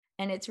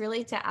And it's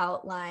really to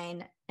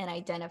outline and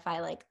identify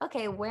like,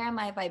 okay, where am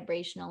I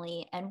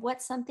vibrationally and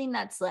what's something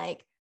that's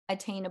like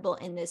attainable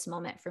in this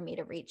moment for me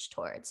to reach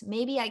towards.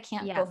 Maybe I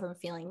can't Yeah. go from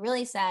feeling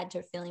really sad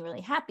to feeling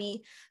really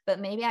happy, but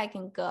maybe I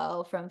can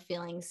go from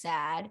feeling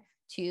sad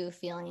to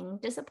feeling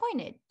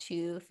disappointed,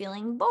 to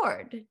feeling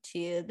bored,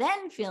 to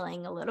then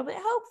feeling a little bit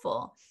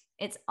hopeful.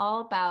 It's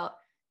all about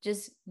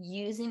just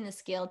using the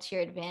scale to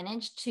your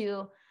advantage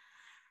to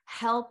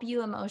help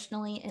you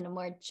emotionally in a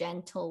more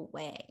gentle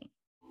way.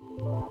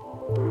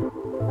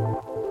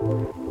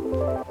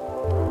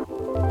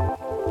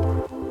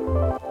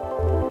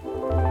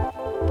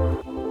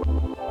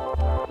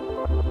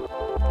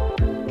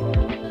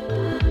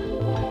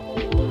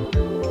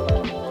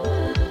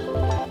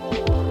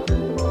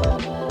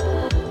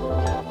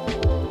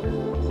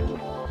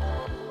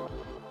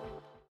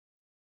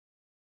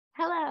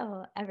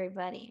 Hello,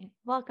 everybody.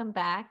 Welcome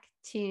back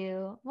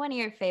to one of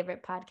your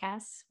favorite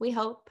podcasts. We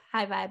hope.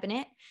 High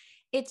Vibin' It.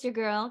 It's your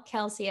girl,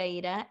 Kelsey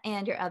Aida,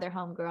 and your other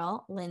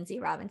homegirl, Lindsay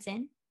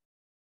Robinson.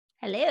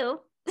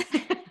 Hello.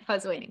 I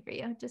was waiting for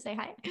you to say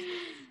hi.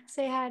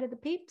 Say hi to the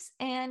peeps.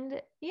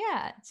 And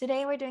yeah,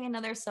 today we're doing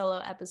another solo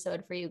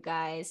episode for you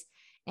guys.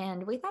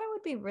 And we thought it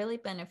would be really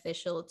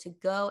beneficial to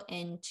go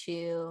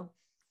into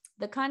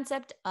the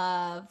concept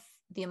of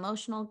the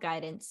emotional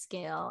guidance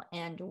scale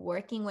and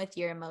working with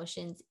your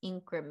emotions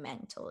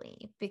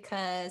incrementally,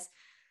 because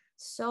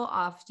so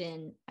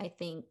often I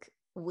think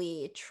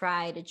we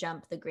try to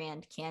jump the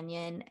Grand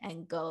Canyon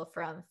and go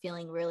from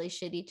feeling really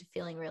shitty to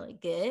feeling really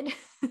good.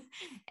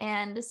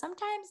 And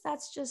sometimes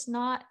that's just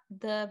not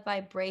the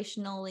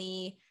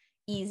vibrationally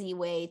easy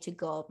way to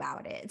go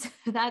about it.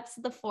 That's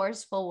the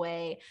forceful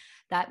way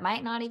that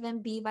might not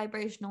even be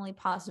vibrationally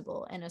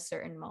possible in a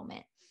certain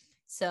moment.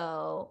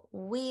 So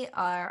we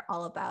are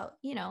all about,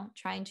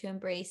 trying to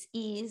embrace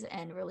ease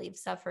and relieve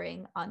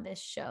suffering on this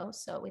show.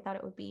 So we thought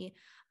it would be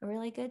a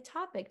really good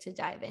topic to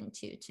dive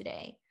into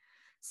today.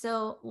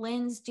 So,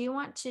 Linz, do you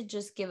want to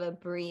just give a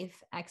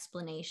brief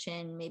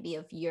explanation, maybe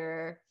of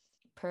your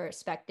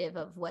perspective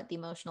of what the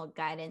emotional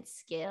guidance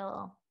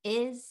scale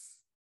is?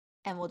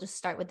 And we'll just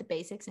start with the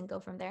basics and go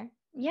from there.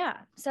 Yeah.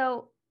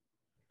 So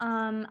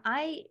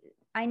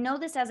I know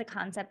this as a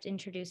concept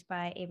introduced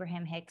by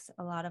Abraham Hicks.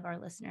 A lot of our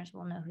listeners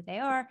will know who they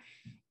are.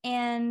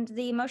 And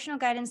the emotional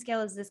guidance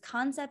scale is this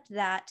concept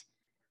that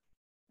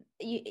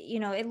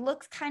it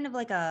looks kind of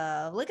like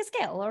a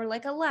scale or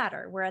like a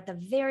ladder, where at the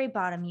very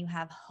bottom you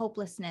have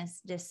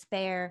hopelessness,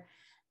 despair,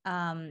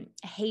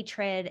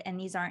 hatred, and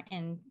these aren't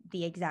in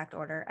the exact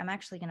order. I'm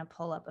actually going to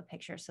pull up a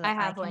picture so that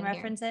I can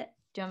reference it.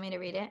 Do you want me to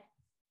read it?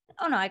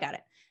 Oh no, I got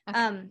it.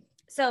 Okay.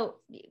 So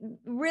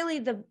really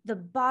the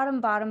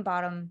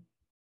bottom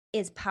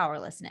is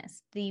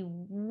powerlessness. The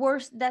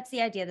worst, that's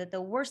the idea, that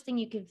the worst thing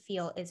you could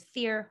feel is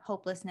fear,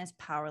 hopelessness,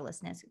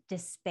 powerlessness,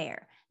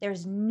 despair.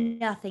 There's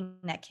nothing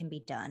that can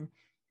be done.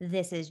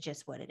 This is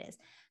just what it is.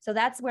 So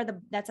that's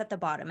at the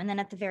bottom. And then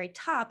at the very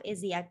top is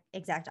the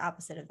exact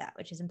opposite of that,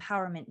 which is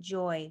empowerment,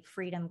 joy,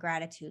 freedom,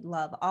 gratitude,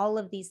 love, all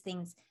of these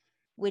things,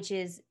 which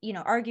is,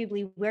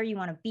 arguably where you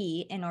want to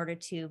be in order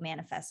to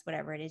manifest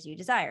whatever it is you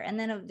desire. And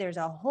then there's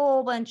a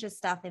whole bunch of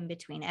stuff in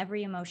between,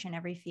 every emotion,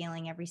 every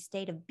feeling, every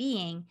state of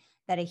being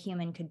that a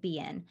human could be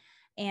in.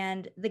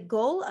 And the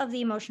goal of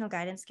the emotional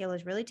guidance scale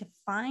is really to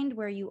find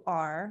where you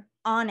are,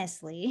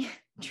 honestly,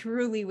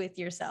 truly with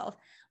yourself.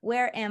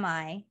 Where am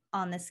I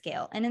on the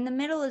scale? And in the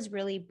middle is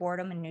really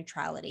boredom and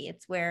neutrality.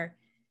 It's where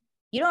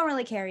you don't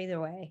really care either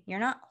way. You're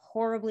not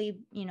horribly,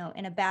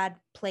 in a bad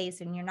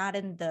place, and you're not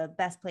in the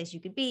best place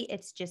you could be.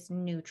 It's just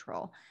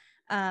neutral.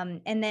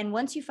 And then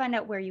once you find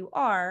out where you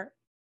are,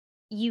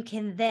 you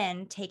can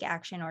then take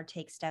action or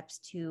take steps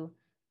to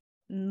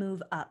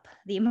move up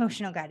the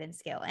emotional guidance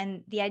scale.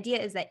 And the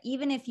idea is that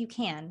even if you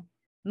can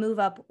move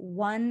up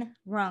one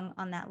rung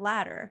on that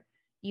ladder,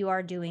 you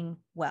are doing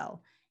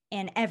well.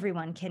 And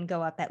everyone can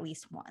go up at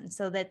least one.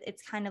 So that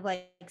it's kind of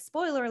like,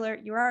 spoiler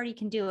alert, you already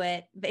can do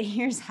it, but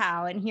here's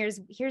how, and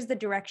here's the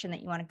direction that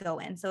you want to go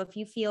in. So if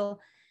you feel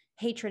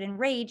hatred and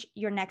rage,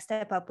 your next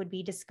step up would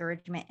be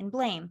discouragement and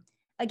blame.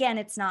 Again,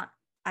 it's not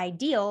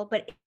ideal,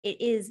 but it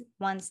is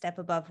one step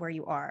above where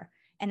you are.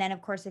 And then,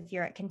 of course, if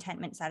you're at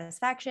contentment,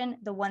 satisfaction,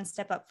 the one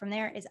step up from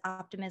there is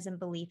optimism,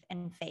 belief,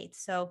 and faith.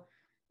 So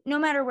no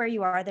matter where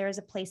you are, there is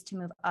a place to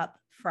move up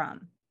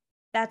from.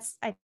 That's,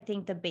 I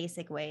think, the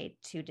basic way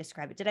to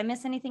describe it. Did I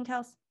miss anything,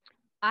 Kels?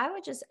 I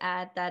would just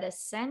add that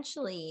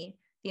essentially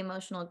the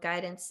emotional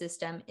guidance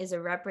system is a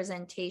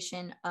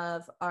representation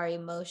of our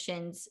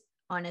emotions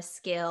on a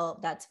scale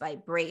that's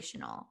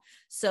vibrational.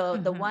 So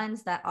the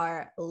ones that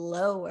are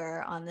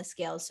lower on the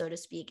scale, so to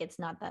speak, it's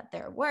not that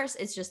they're worse.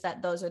 It's just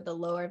that those are the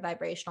lower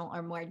vibrational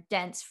or more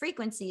dense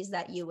frequencies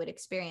that you would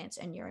experience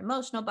in your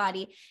emotional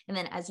body. And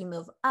then as you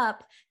move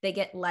up, they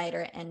get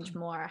lighter and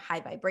more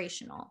high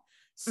vibrational.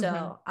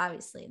 So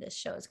obviously this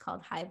show is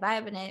called High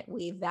Vibin' It.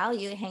 We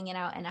value hanging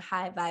out in a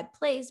high vibe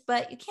place,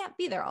 but you can't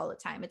be there all the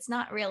time. It's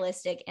not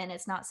realistic, and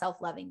it's not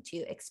self-loving to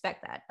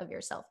expect that of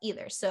yourself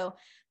either. So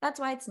that's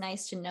why it's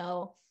nice to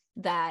know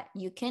that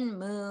you can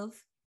move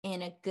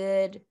in a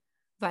good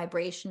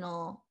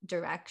vibrational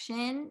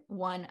direction,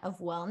 one of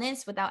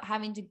wellness, without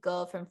having to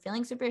go from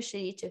feeling super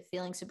shitty to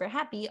feeling super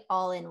happy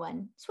all in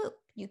one swoop.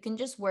 You can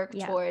just work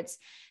towards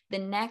the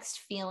next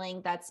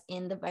feeling that's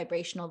in the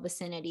vibrational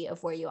vicinity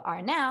of where you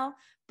are now,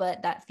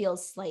 but that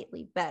feels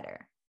slightly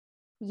better.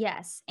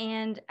 Yes.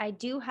 And I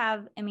do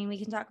have, I mean,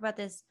 we can talk about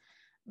this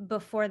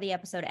before the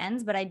episode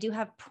ends, but I do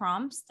have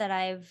prompts that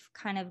I've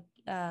kind of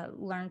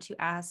learned to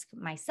ask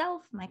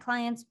myself, my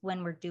clients,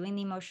 when we're doing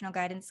the emotional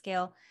guidance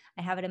scale.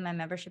 I have it in my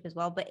membership as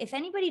well. But if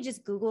anybody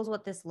just Googles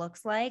what this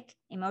looks like,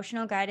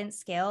 emotional guidance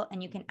scale,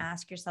 and you can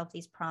ask yourself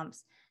these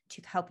prompts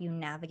to help you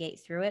navigate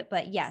through it.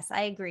 But yes,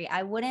 I agree.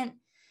 I wouldn't,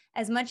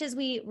 as much as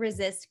we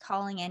resist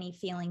calling any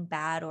feeling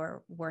bad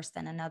or worse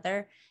than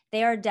another,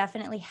 they are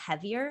definitely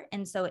heavier.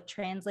 And so it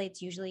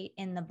translates usually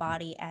in the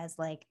body as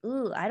like,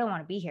 ooh, I don't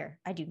want to be here.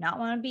 I do not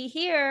want to be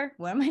here.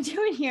 What am I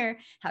doing here?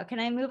 How can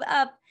I move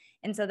up?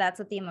 And so that's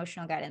what the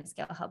emotional guidance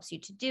scale helps you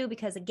to do,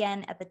 because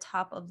again, at the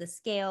top of the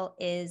scale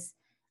is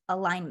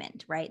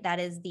alignment, right? That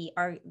is the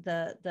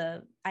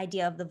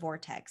idea of the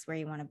vortex where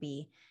you want to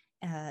be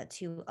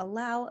to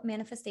allow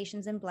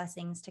manifestations and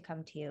blessings to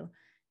come to you,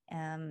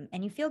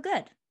 and you feel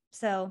good.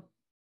 So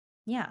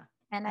yeah.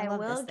 And I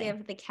will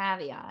give the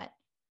caveat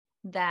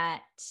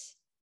that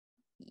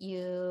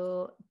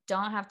you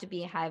don't have to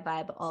be high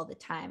vibe all the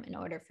time in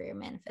order for your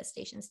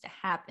manifestations to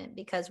happen,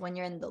 because when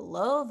you're in the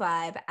low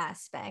vibe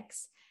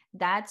aspects,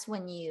 that's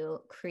when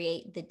you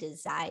create the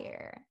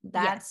desire.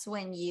 That's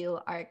when you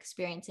are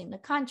experiencing the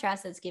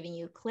contrast that's giving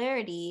you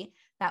clarity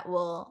that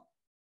will,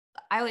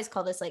 I always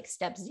call this like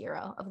step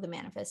 0 of the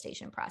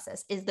manifestation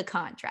process, is the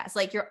contrast.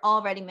 Like you're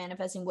already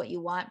manifesting what you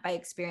want by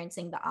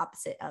experiencing the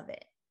opposite of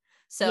it.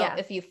 So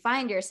if you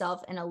find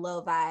yourself in a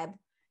low vibe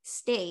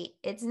state,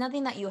 it's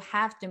nothing that you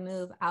have to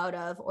move out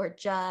of or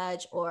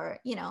judge or,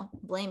 you know,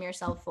 blame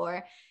yourself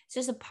for. It's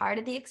just a part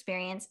of the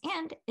experience,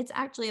 and it's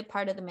actually a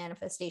part of the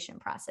manifestation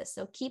process.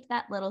 So keep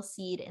that little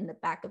seed in the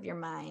back of your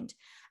mind,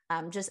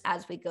 just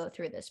as we go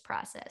through this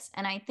process.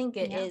 And I think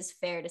it is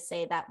fair to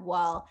say that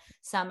while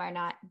some are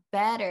not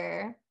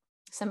better,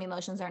 some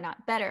emotions are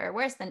not better or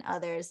worse than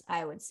others,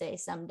 I would say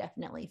some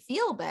definitely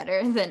feel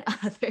better than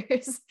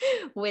others,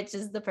 which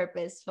is the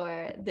purpose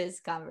for this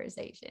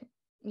conversation.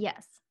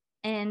 Yes.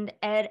 And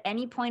at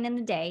any point in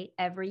the day,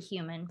 every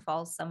human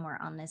falls somewhere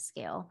on this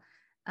scale.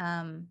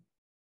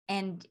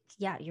 And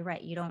yeah, you're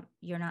right.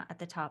 You're not at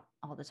the top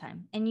all the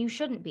time, and you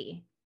shouldn't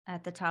be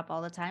at the top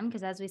all the time,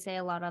 because as we say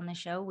a lot on the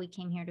show, we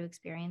came here to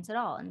experience it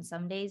all. And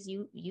some days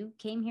you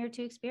came here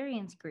to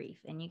experience grief,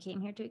 and you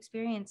came here to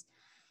experience,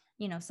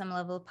 you know, some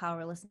level of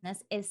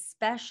powerlessness,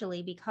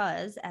 especially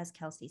because, as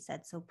Kelsey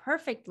said so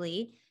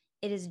perfectly,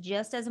 it is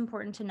just as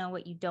important to know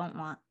what you don't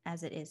want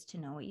as it is to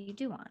know what you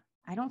do want.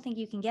 I don't think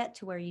you can get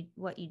to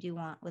what you do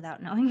want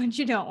without knowing what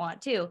you don't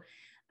want too.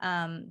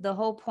 The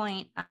whole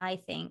point, I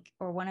think,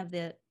 or one of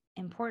the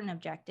important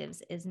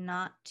objectives, is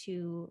not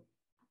to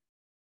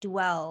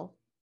dwell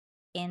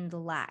in the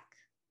lack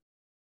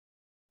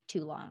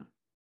too long.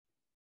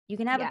 You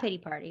can have a pity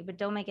party, but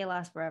don't make it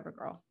last forever,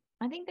 girl.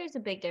 I think there's a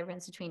big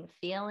difference between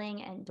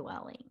feeling and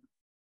dwelling.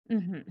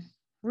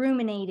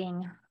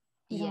 Ruminating.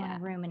 You don't want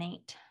to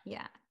ruminate.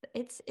 Yeah.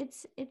 It's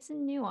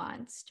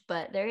nuanced,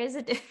 but there is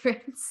a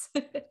difference.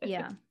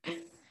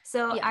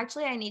 So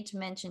actually, I need to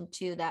mention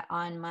too that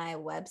on my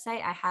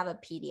website, I have a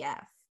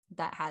PDF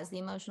that has the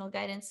emotional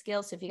guidance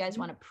scale. So if you guys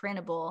want a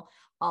printable,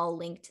 I'll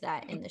link to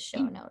that in the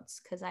show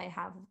notes, because I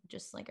have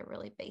just like a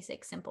really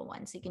basic, simple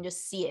one. So you can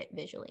just see it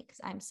visually,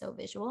 because I'm so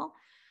visual.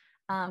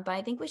 But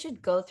I think we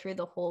should go through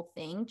the whole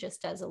thing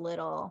just as a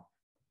little,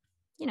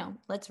 you know,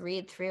 let's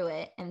read through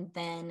it, and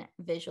then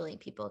visually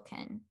people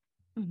can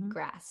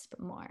grasp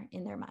more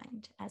in their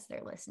mind as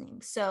they're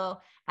listening. So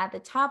at the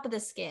top of the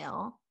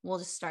scale, we'll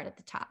just start at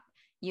the top.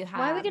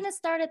 Why are we going to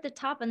start at the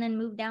top and then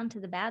move down to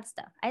the bad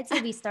stuff? I'd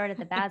say we start at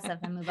the bad stuff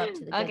and move up to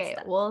the good stuff. Okay,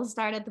 we'll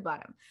start at the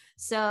bottom.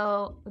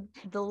 So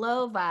the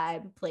low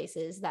vibe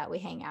places that we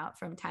hang out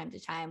from time to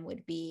time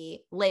would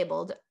be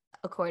labeled,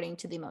 according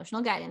to the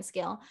emotional guidance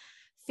scale,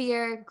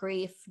 fear,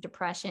 grief,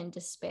 depression,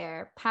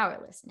 despair,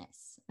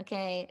 powerlessness.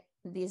 Okay,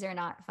 these are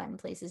not fun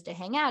places to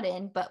hang out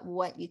in, but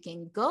what you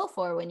can go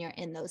for when you're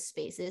in those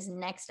spaces,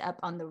 next up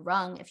on the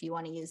rung, if you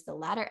want to use the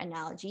ladder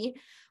analogy,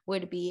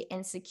 would be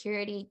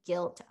insecurity,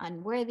 guilt,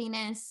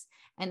 unworthiness.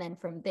 And then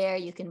from there,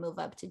 you can move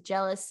up to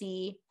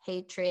jealousy,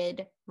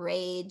 hatred,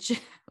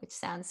 rage, which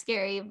sounds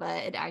scary,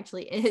 but it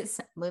actually is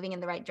moving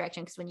in the right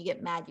direction, because when you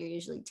get mad, you're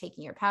usually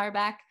taking your power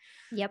back.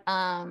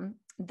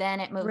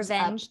 Then it moves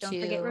revenge. Up to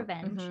don't forget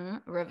revenge.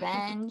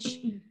 Revenge,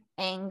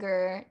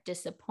 anger,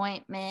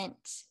 disappointment,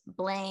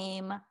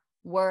 blame,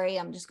 worry.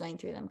 I'm just going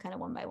through them kind of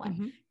one by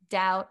one.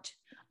 Doubt.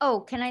 Oh,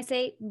 can I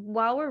say,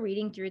 while we're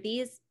reading through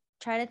these,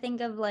 try to think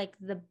of like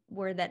the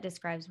word that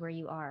describes where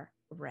you are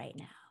right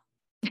now.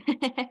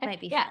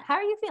 Might be fun. How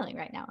are you feeling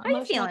right now? How are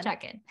you feeling?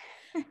 Check-in.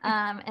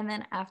 And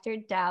then after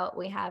doubt,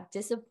 we have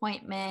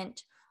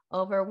disappointment,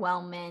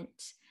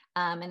 overwhelmment.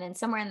 And then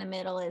somewhere in the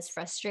middle is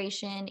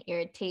frustration,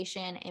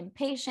 irritation,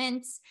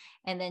 impatience.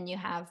 And then you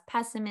have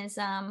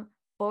pessimism,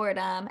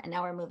 boredom, and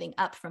now we're moving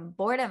up from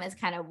boredom is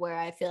kind of where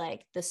I feel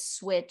like the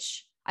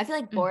switch. I feel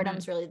like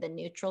boredom's really the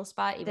neutral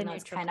spot, even though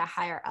it's kind of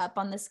higher up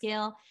on the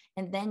scale.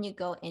 And then you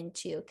go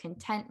into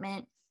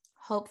contentment,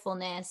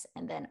 hopefulness,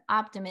 and then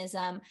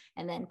optimism,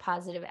 and then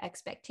positive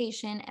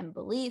expectation and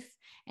belief,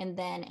 and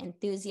then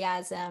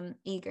enthusiasm,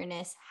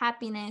 eagerness,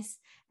 happiness,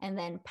 and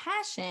then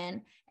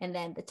passion. And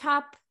then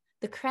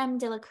the creme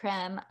de la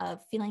creme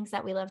of feelings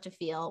that we love to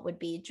feel would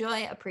be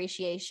joy,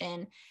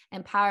 appreciation,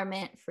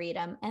 empowerment,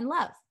 freedom, and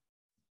love.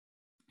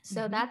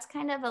 So that's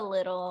kind of a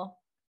little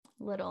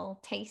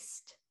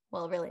taste.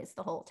 Well, really, it's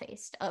the whole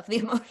taste of the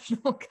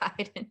emotional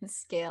guidance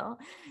scale,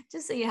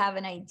 just so you have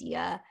an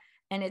idea.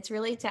 And it's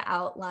really to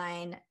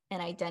outline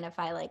and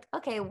identify like,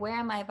 okay, where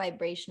am I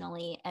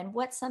vibrationally, and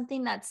what's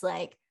something that's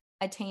like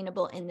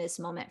attainable in this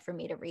moment for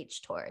me to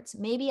reach towards.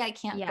 Maybe I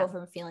can't go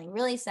from feeling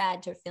really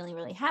sad to feeling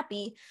really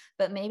happy,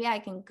 but maybe I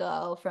can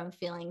go from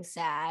feeling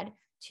sad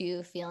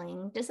to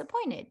feeling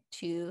disappointed,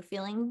 to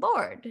feeling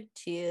bored,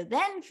 to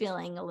then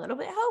feeling a little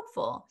bit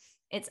hopeful.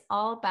 It's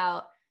all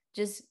about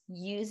just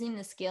using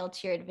the scale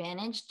to your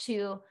advantage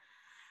to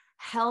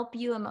help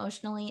you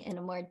emotionally in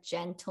a more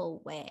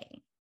gentle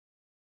way.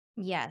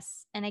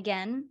 Yes. And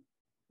again,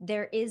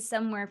 there is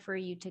somewhere for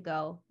you to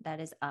go that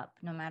is up,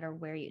 no matter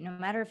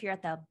if you're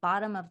at the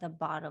bottom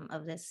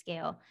of this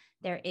scale,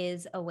 there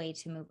is a way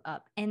to move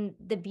up. And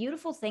the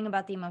beautiful thing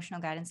about the emotional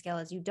guidance scale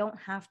is you don't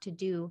have to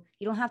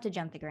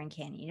jump the Grand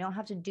Canyon. You don't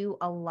have to do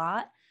a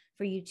lot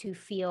for you to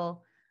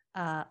feel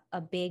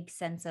a big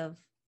sense of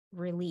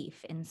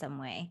relief in some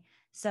way.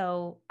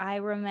 So I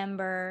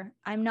remember,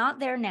 I'm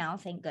not there now,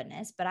 thank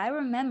goodness, but I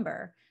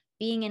remember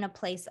being in a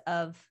place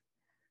of,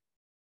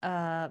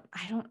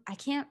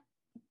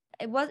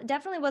 it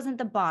definitely wasn't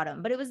the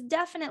bottom, but it was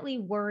definitely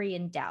worry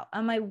and doubt.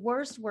 On my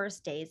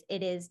worst days,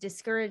 it is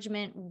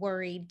discouragement,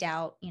 worry,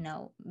 doubt,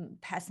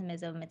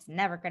 pessimism. It's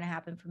never going to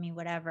happen for me,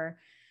 whatever.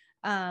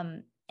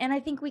 And I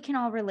think we can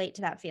all relate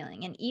to that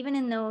feeling. And even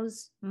in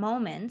those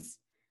moments,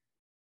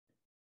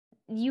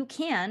 you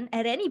can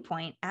at any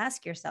point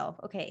ask yourself,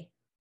 okay,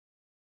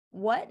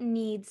 what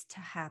needs to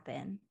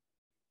happen?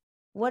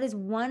 What is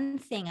one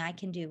thing I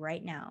can do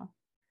right now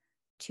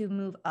to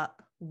move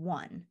up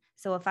one?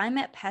 So if I'm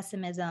at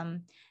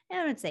pessimism, and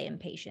I would say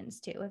impatience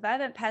too. If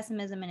I'm at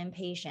pessimism and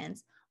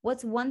impatience,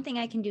 what's one thing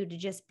I can do to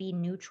just be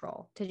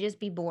neutral, to just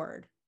be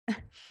bored?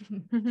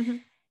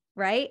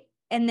 Right?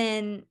 And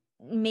then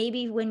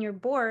maybe when you're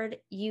bored,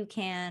 you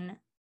can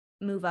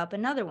move up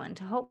another one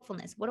to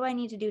hopefulness. What do I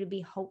need to do to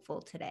be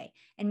hopeful today?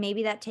 And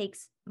maybe that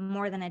takes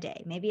more than a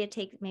day. Maybe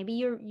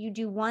you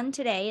do one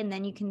today and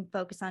then you can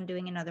focus on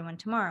doing another one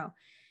tomorrow.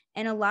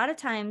 And a lot of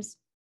times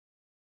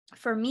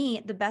for me,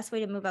 the best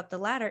way to move up the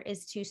ladder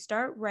is to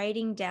start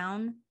writing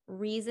down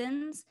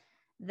reasons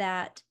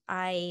that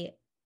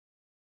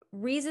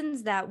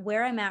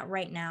where I'm at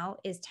right now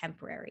is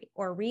temporary,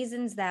 or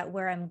reasons that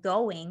where I'm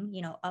going,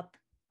 up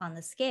on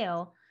the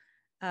scale,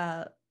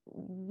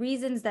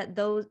 reasons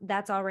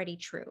that's already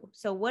true.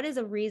 So what is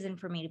a reason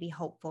for me to be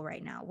hopeful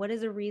right now? What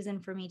is a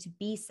reason for me to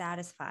be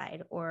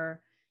satisfied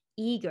or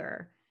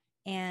eager?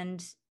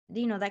 And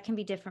that can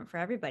be different for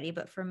everybody,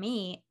 but for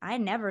me, I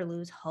never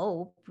lose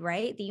hope,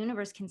 right? The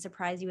universe can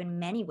surprise you in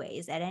many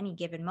ways at any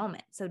given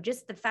moment. So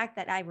just the fact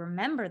that I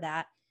remember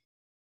that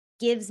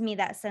gives me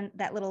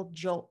that little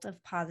jolt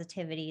of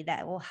positivity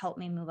that will help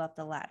me move up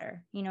the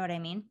ladder. You know what I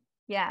mean?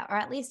 Yeah, or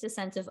at least a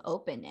sense of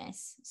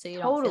openness. So you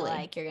don't feel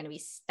like you're going to be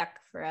stuck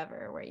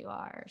forever where you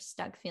are,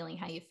 stuck feeling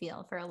how you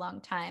feel for a long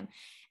time.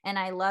 And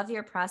I love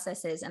your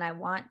processes. And I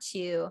want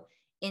to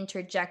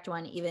interject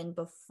one even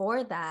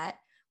before that,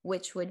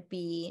 which would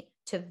be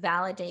to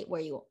validate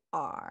where you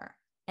are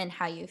and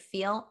how you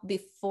feel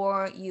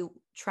before you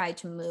try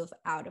to move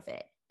out of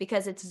it.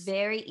 Because it's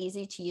very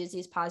easy to use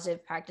these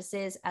positive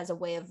practices as a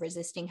way of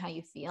resisting how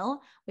you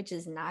feel, which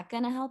is not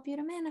going to help you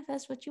to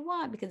manifest what you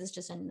want, because it's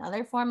just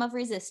another form of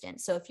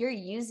resistance. So if you're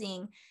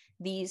using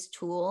these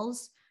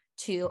tools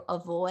to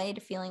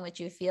avoid feeling what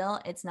you feel,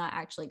 it's not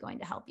actually going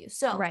to help you.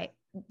 So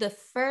the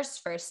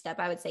first step,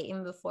 I would say,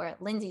 even before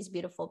Lindsay's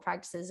beautiful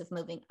practices of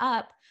moving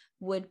up,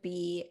 would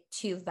be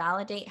to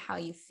validate how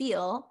you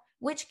feel,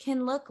 which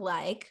can look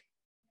like,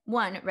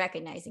 one,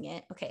 recognizing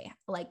it. Okay,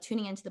 like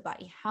tuning into the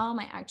body. How am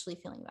I actually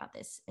feeling about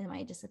this? Am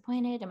I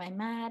disappointed? Am I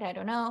mad? I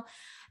don't know.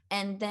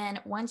 And then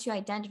once you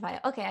identify,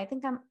 okay, I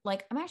think I'm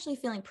actually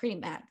feeling pretty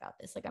mad about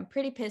this. Like I'm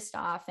pretty pissed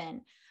off.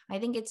 And I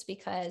think it's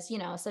because,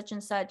 such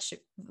and such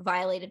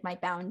violated my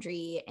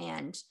boundary.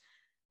 And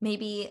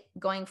maybe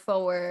going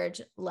forward,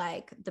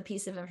 like the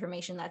piece of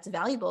information that's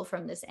valuable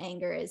from this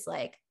anger is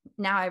like,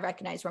 now I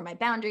recognize where my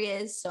boundary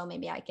is. So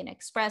maybe I can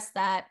express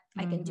that.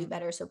 I can do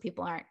better so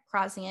people aren't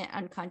crossing it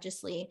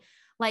unconsciously.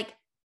 Like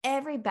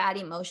every bad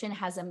emotion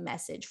has a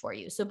message for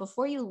you. So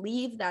before you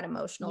leave that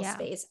emotional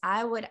space,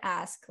 I would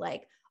ask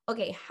like,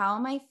 okay, how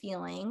am I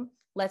feeling?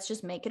 Let's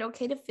just make it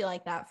okay to feel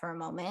like that for a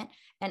moment.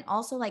 And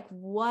also like,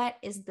 what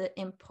is the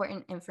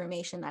important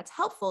information that's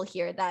helpful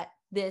here that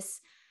this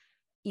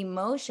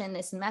emotion,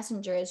 this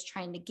messenger is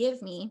trying to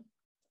give me?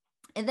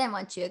 And then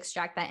once you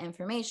extract that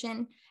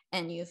information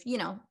and you've, you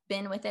know,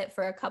 been with it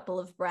for a couple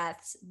of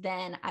breaths,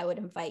 then I would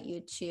invite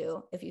you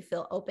to, if you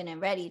feel open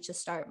and ready, to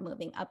start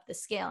moving up the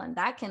scale. And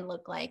that can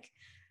look like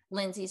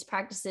Lindsay's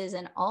practices,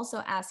 and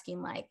also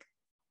asking like,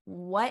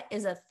 what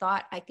is a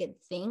thought I could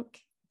think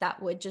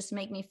that would just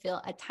make me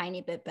feel a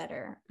tiny bit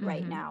better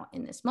right now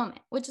in this moment,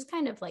 which is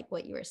kind of like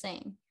what you were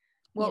saying.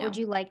 What would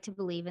you like to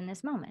believe in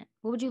this moment?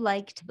 What would you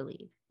like to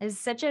believe? It's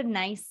such a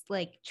nice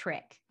like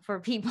trick for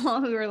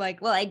people who are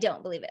like, well, I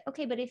don't believe it.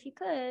 Okay, but if you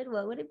could,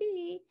 what would it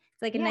be?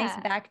 It's like a nice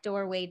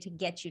backdoor way to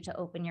get you to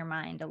open your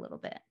mind a little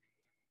bit.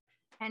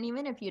 And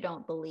even if you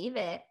don't believe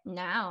it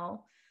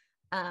now,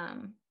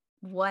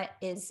 what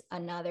is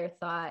another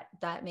thought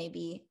that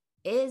maybe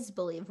is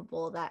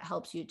believable that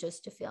helps you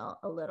just to feel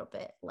a little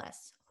bit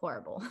less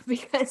horrible?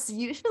 Because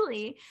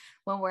usually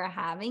when we're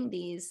having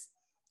these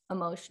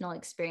emotional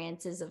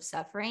experiences of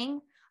suffering,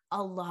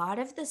 a lot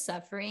of the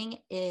suffering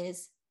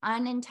is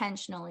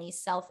unintentionally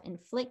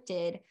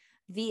self-inflicted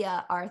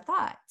via our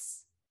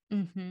thoughts.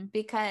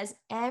 Because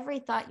every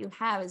thought you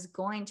have is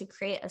going to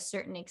create a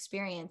certain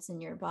experience in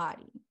your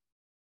body.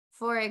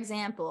 For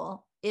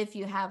example, if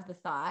you have the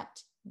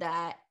thought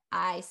that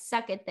I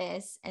suck at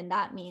this, and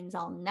that means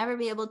I'll never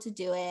be able to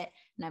do it,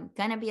 and I'm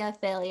going to be a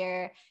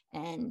failure,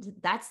 and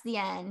that's the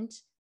end,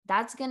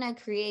 that's going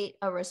to create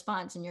a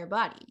response in your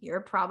body.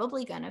 You're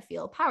probably going to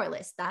feel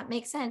powerless. That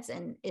makes sense.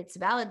 And it's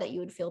valid that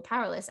you would feel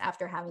powerless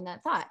after having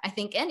that thought. I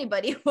think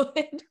anybody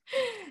would.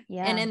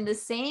 Yeah. And in the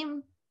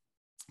same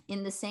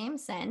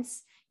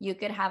sense, you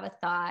could have a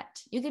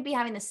thought, you could be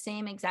having the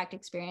same exact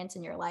experience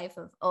in your life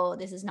of, oh,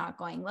 this is not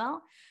going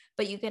well.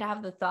 But you could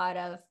have the thought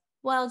of,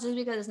 well, just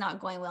because it's not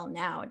going well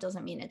now, it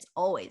doesn't mean it's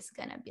always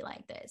going to be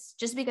like this.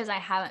 Just because I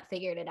haven't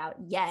figured it out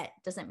yet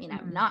doesn't mean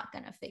I'm not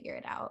going to figure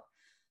it out.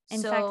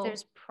 In fact,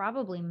 there's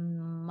probably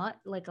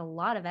like a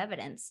lot of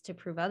evidence to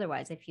prove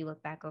otherwise. If you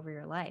look back over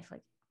your life,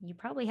 like you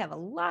probably have a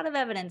lot of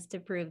evidence to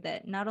prove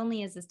that not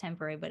only is this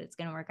temporary, but it's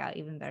going to work out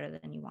even better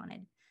than you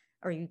wanted,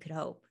 or you could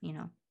hope, you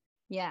know?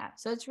 Yeah.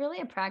 So it's really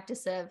a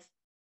practice of,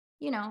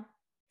 you know,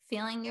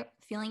 feeling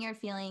your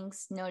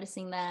feelings,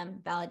 noticing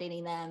them,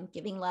 validating them,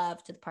 giving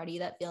love to the part of you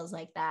that feels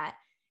like that,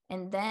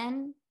 and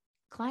then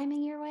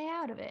climbing your way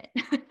out of it.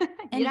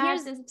 You don't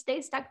have to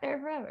stay stuck there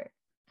forever.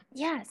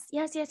 Yes.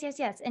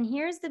 And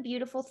here's the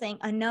beautiful thing.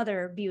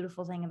 Another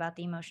beautiful thing about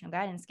the emotional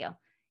guidance scale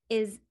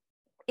is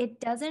it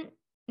doesn't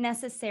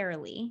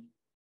necessarily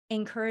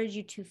encourage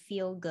you to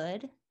feel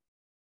good,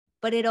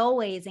 but it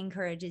always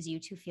encourages you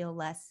to feel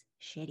less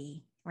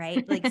shitty,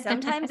 right? Like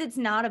sometimes it's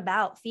not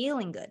about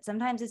feeling good.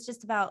 Sometimes it's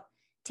just about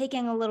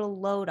taking a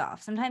little load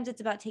off. Sometimes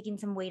it's about taking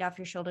some weight off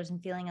your shoulders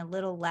and feeling a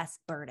little less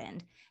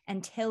burdened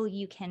until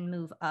you can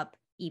move up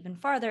even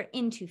farther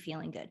into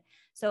feeling good.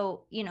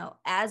 So, you know,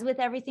 as with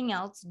everything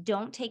else,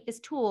 don't take this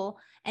tool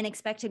and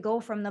expect to go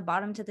from the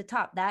bottom to the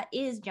top. That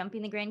is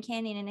jumping the Grand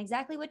Canyon and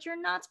exactly what you're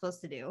not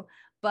supposed to do.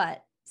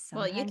 But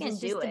sometimes you can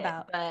do it,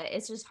 but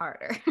it's just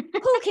harder.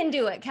 Who can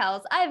do it,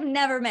 Kels? I've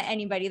never met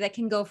anybody that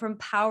can go from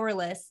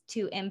powerless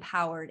to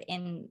empowered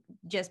in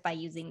just by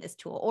using this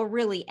tool, or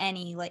really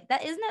any like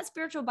that. Isn't that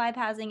spiritual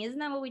bypassing? Isn't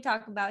that what we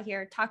talk about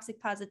here? Toxic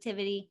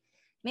positivity.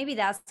 Maybe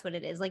that's what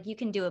it is. Like you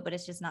can do it, but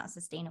it's just not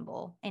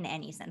sustainable in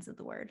any sense of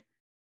the word.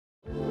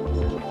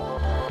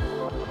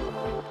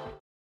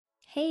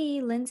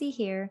 Hey, Lindsay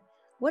here.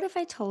 What if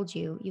I told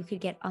you you could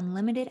get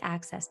unlimited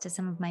access to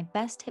some of my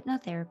best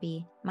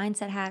hypnotherapy,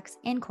 mindset hacks,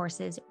 and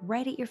courses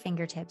right at your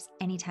fingertips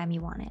anytime you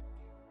want it?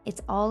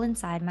 It's all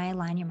inside my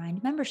Align Your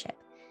Mind membership.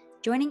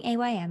 Joining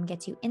AYM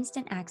gets you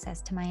instant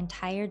access to my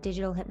entire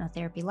digital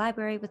hypnotherapy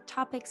library with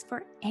topics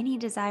for any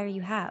desire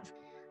you have,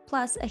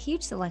 plus a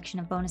huge selection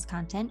of bonus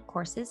content,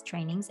 courses,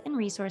 trainings, and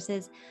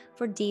resources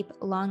for deep,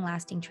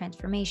 long-lasting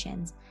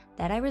transformations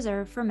that I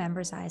reserve for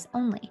members' eyes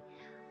only.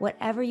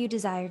 Whatever you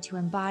desire to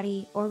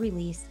embody or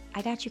release,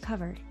 I got you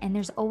covered, and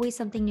there's always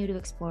something new to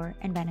explore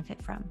and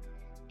benefit from.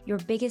 Your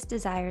biggest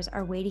desires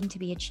are waiting to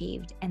be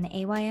achieved, and the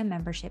AYM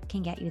membership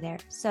can get you there.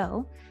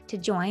 So, to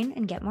join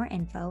and get more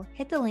info,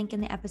 hit the link in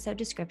the episode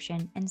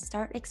description and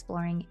start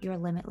exploring your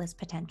limitless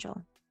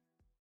potential.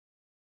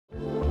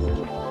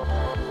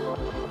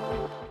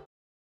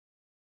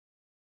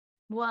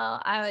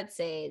 Well, I would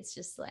say it's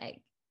just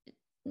like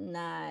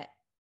not,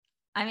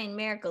 I mean,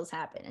 miracles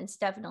happen. It's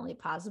definitely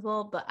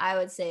possible, but I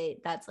would say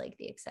that's like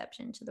the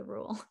exception to the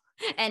rule.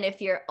 And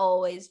if you're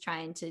always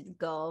trying to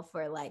go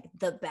for like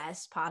the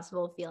best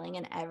possible feeling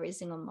in every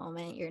single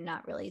moment, you're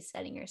not really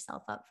setting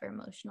yourself up for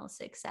emotional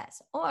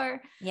success.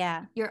 Or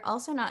you're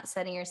also not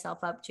setting yourself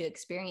up to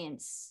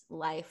experience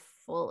life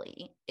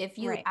fully. If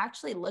you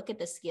actually look at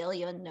the scale,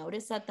 you'll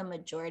notice that the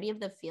majority of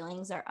the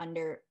feelings are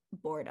under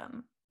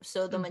boredom.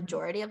 So the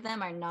majority of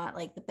them are not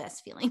like the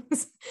best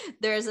feelings.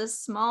 There's a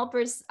small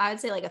I would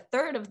say like a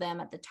third of them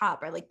at the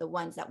top are like the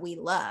ones that we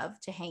love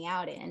to hang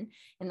out in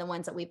and the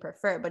ones that we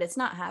prefer, but it's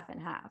not half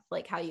and half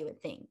like how you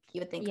would think.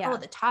 You would think, oh,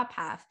 the top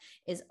half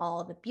is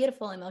all the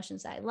beautiful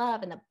emotions that I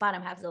love and the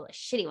bottom half is all the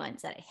shitty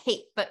ones that I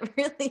hate. But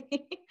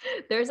really,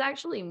 there's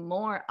actually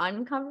more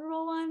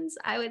uncomfortable ones,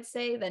 I would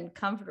say, than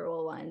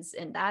comfortable ones.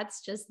 And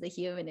that's just the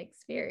human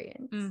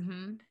experience.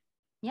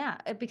 Yeah,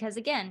 because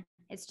again,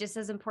 it's just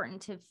as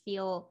important to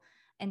feel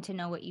and to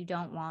know what you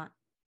don't want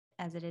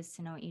as it is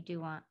to know what you do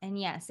want. And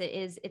yes, it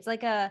is.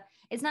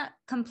 It's not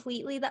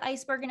completely the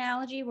iceberg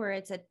analogy where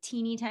it's a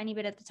teeny tiny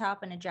bit at the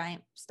top and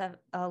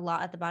a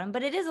lot at the bottom,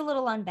 but it is a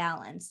little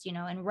unbalanced,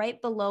 and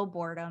right below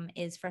boredom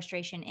is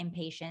frustration,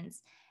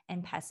 impatience,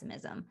 and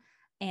pessimism.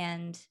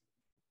 And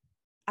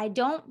I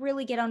don't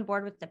really get on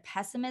board with the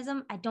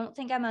pessimism. I don't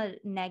think I'm a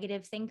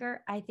negative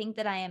thinker. I think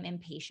that I am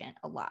impatient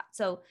a lot.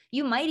 So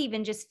you might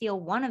even just feel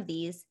one of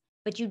these,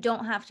 but you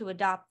don't have to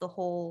adopt the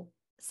whole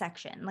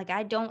section. Like,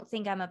 I don't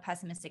think I'm a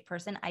pessimistic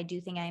person. I do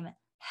think I'm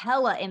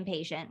hella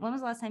impatient. When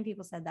was the last time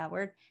people said that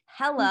word?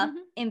 Hella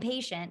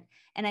impatient.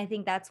 And I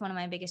think that's one of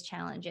my biggest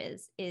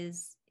challenges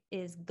is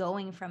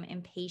going from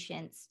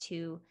impatience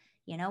to,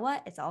 you know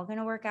what, it's all going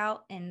to work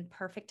out in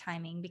perfect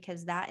timing,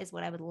 because that is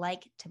what I would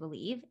like to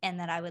believe. And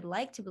that I would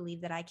like to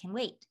believe that I can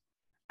wait.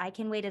 I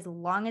can wait as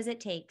long as it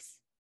takes,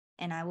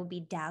 and I will be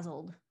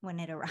dazzled when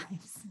it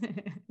arrives.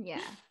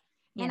 Yeah.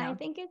 And I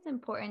think it's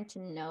important to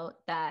note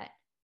that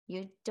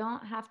you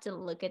don't have to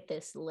look at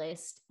this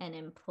list and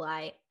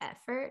imply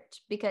effort,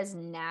 because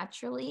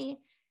naturally,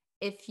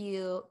 if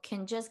you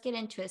can just get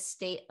into a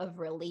state of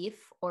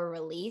relief or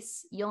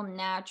release, you'll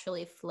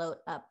naturally float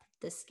up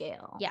the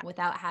scale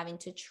without having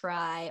to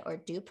try or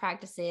do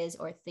practices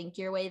or think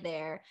your way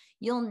there.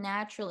 You'll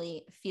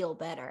naturally feel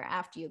better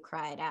after you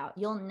cry it out.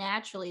 You'll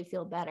naturally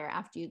feel better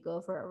after you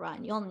go for a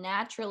run. You'll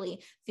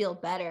naturally feel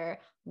better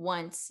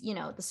once,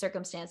 the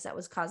circumstance that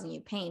was causing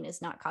you pain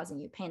is not causing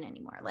you pain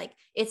anymore. Like,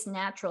 it's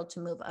natural to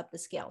move up the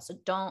scale. So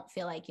don't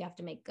feel like you have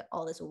to make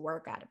all this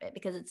work out of it,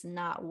 because it's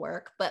not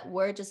work, but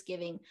we're just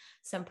giving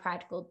some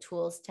practical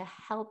tools to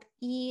help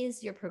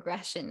ease your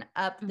progression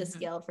up the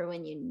scale for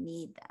when you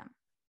need them.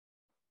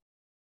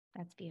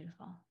 That's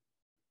beautiful.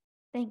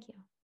 Thank you.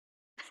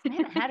 I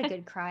haven't had a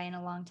good cry in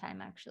a long time,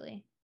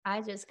 actually.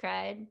 I just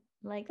cried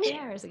like 3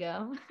 hours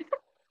ago.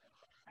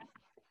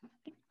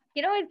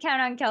 You can always count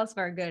on Kels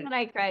for a good. And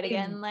I cried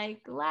again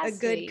like last week. A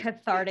good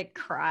cathartic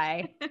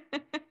cry.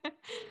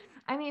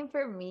 I mean,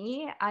 for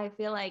me, I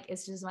feel like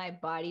it's just my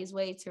body's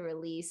way to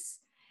release.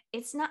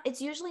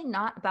 It's usually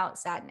not about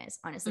sadness,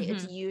 honestly.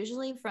 It's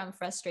usually from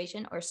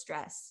frustration or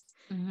stress.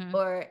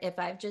 Or if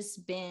I've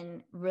just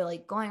been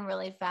really going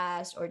really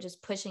fast, or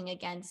just pushing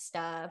against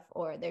stuff,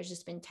 or there's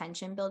just been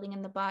tension building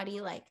in the body.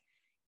 Like,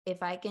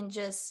 if I can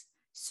just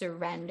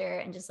surrender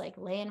and just like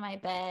lay in my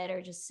bed,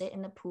 or just sit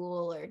in the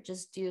pool, or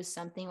just do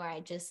something where I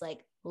just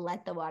like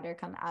let the water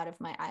come out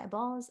of my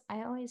eyeballs,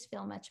 I always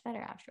feel much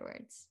better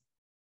afterwards.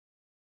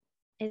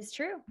 It's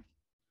true.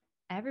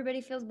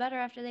 Everybody feels better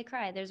after they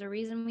cry. There's a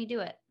reason we do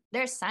it.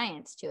 There's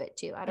science to it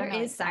too. I don't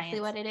know exactly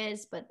what it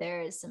is, but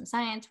there is some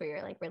science where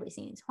you're like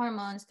releasing these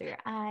hormones through your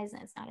eyes,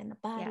 and it's not in the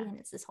body, and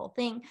it's this whole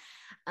thing.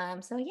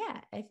 So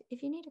yeah,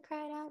 if you need to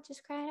cry it out,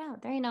 just cry it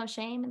out. There ain't no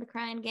shame in the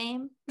crying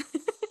game.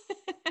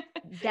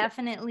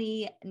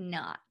 Definitely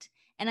not.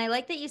 And I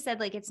like that you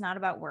said like it's not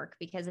about work,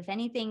 because if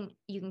anything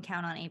you can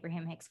count on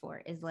Abraham Hicks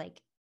for is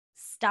like,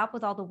 stop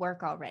with all the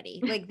work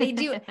already. Like, they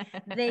do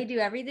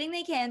everything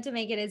they can to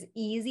make it as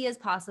easy as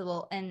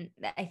possible. And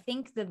I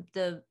think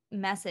the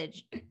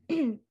message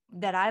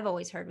that I've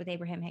always heard with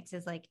Abraham Hicks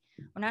is like,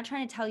 we're not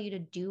trying to tell you to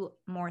do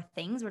more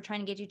things. We're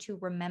trying to get you to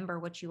remember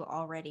what you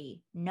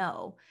already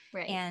know.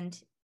 Right. And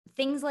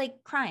things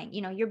like crying,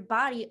 your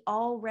body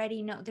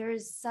already know. There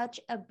is such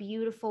a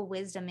beautiful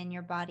wisdom in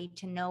your body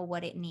to know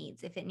what it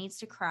needs. If it needs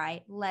to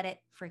cry, let it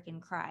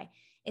freaking cry.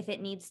 If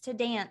it needs to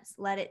dance,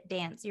 let it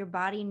dance. Your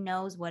body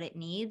knows what it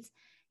needs.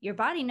 Your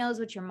body knows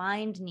what your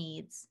mind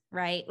needs,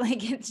 right?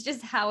 Like, it's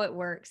just how it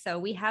works. So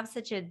we have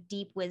such a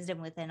deep wisdom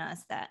within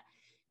us that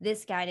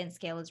this guidance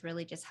scale is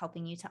really just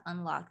helping you to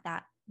unlock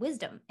that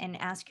wisdom and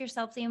ask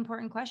yourself the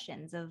important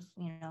questions of,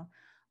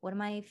 what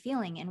am I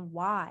feeling and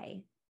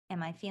why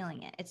am I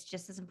feeling it? It's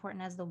just as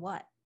important as the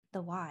what,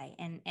 the why,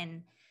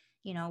 and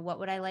what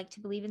would I like to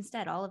believe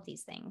instead? All of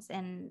these things.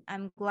 And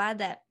I'm glad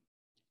that,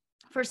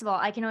 first of all,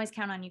 I can always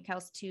count on you,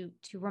 Kels, to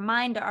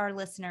remind our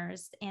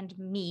listeners, and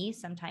me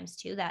sometimes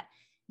too, that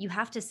you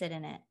have to sit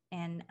in it.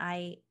 And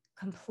I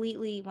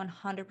completely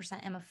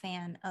 100% am a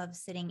fan of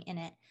sitting in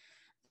it,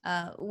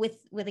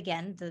 with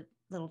again, the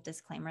little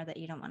disclaimer that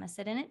you don't want to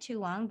sit in it too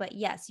long. But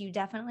yes, you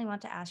definitely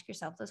want to ask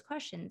yourself those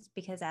questions,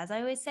 because as I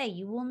always say,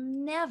 you will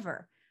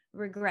never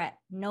regret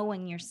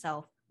knowing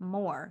yourself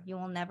more. You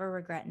will never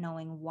regret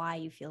knowing why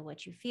you feel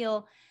what you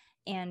feel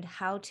and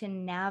how to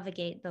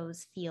navigate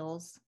those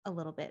feels a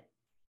little bit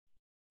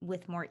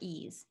with more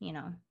ease,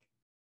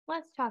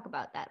 Let's talk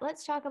about that.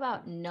 Let's talk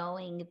about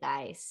knowing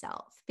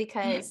thyself,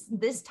 because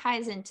this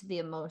ties into the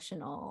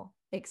emotional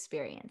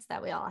experience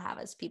that we all have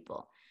as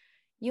people.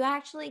 You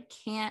actually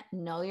can't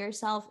know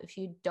yourself if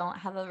you don't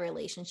have a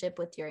relationship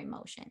with your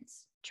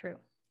emotions. True.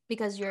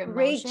 Because your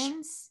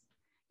emotions,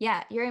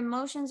 your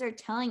emotions are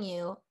telling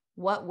you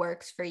what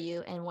works for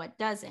you and what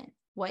doesn't,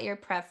 what your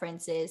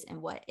preference is and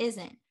what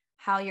isn't,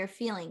 how you're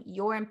feeling.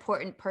 Your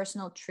important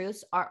personal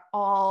truths are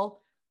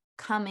all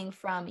coming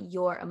from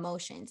your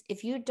emotions.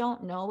 If you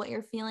don't know what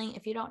you're feeling,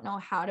 if you don't know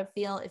how to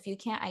feel, if you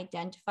can't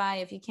identify,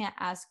 if you can't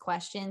ask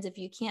questions, if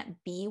you can't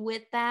be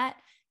with that,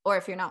 or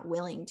if you're not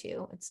willing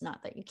to, it's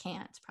not that you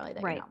can't, it's probably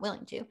that Right. you're not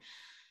willing to,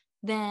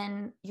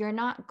 then you're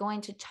not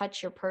going to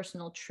touch your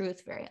personal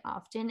truth very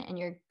often. And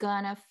you're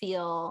gonna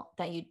feel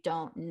that you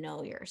don't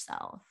know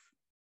yourself.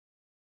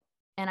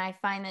 And I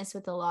find this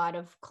with a lot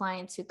of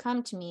clients who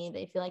come to me,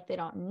 they feel like they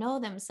don't know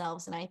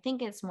themselves. And I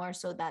think it's more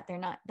so that they're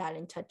not that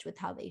in touch with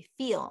how they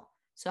feel.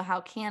 So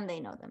how can they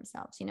know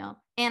themselves, you know?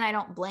 And I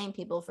don't blame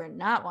people for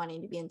not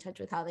wanting to be in touch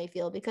with how they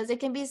feel, because it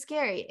can be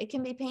scary. It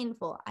can be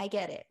painful. I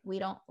get it. We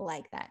don't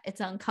like that.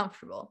 It's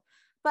uncomfortable.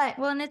 But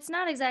well, and it's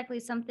not exactly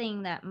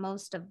something that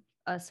most of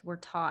us were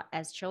taught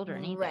as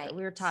children either. Right.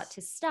 We were taught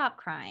to stop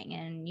crying,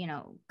 and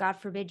God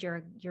forbid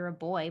you're a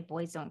boy,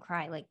 boys don't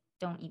cry. Like,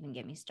 don't even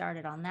get me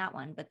started on that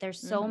one. But there's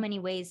so many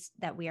ways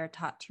that we are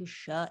taught to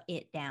shut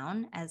it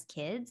down as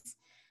kids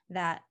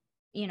that,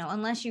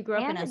 unless you grew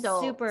up and in a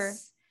adults. super,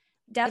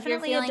 If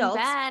definitely you're feeling adults.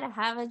 bad,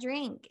 have a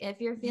drink.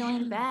 If you're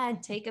feeling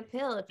bad, take a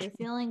pill. If you're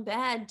feeling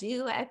bad,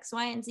 do X,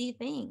 Y, and Z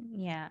thing.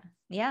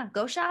 Yeah.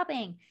 Go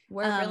shopping.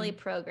 We're really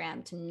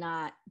programmed to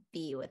not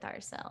be with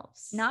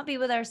ourselves. Not be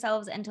with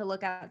ourselves, and to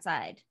look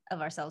outside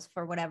of ourselves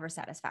for whatever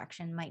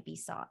satisfaction might be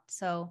sought.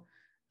 So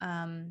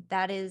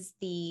that is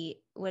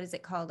what is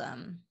it called?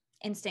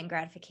 Instant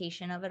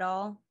gratification of it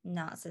all,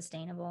 not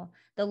sustainable.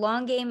 The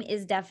long game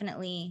is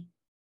definitely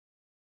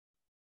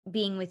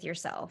being with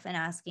yourself and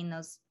asking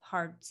those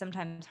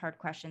sometimes hard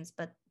questions,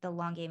 but the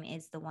long game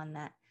is the one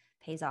that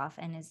pays off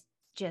and is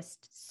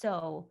just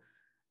so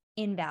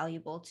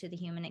invaluable to the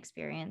human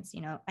experience.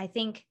 I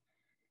think,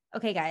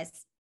 okay,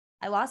 guys,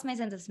 I lost my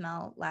sense of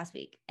smell last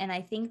week. And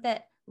I think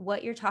that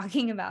what you're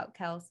talking about,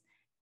 Kels,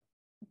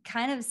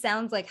 kind of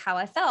sounds like how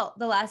I felt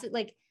the last week.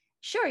 Like,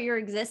 sure, you're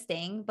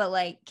existing, but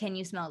like, can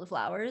you smell the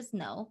flowers?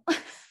 No.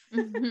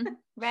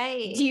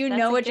 Right. Do you That's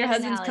know a what your good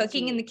husband's analogy.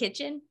 cooking in the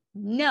kitchen?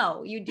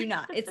 No, you do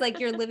not. It's like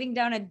you're living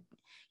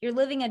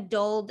a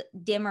dulled,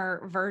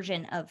 dimmer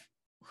version of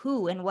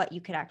who and what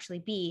you could actually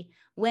be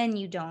when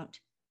you don't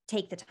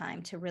take the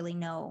time to really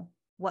know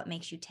what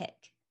makes you tick.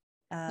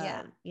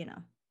 Yeah. You know.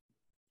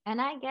 And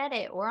I get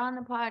it. We're on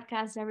the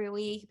podcast every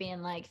week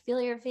being like,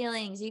 feel your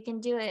feelings, you can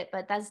do it.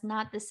 But that's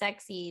not the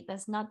sexy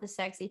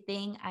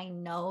thing. I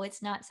know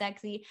it's not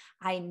sexy.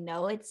 I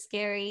know it's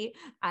scary.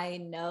 I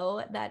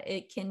know that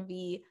it can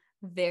be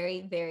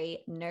very,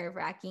 very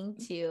nerve-wracking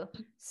to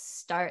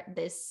start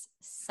this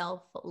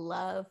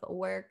self-love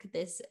work,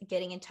 this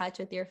getting in touch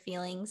with your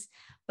feelings.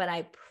 But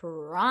I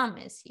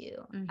promise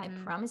you,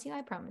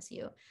 I promise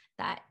you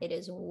that it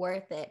is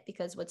worth it,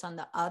 because what's on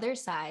the other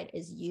side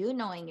is you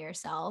knowing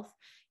yourself,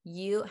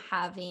 you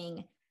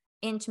having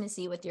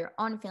intimacy with your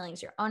own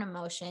feelings, your own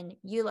emotion,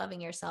 you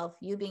loving yourself,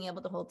 you being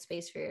able to hold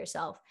space for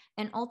yourself,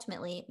 and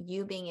ultimately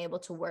you being able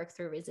to work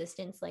through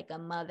resistance like a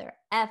mother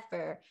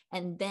effer.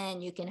 And then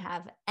you can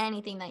have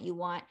anything that you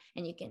want,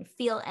 and you can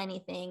feel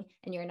anything,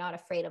 and you're not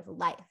afraid of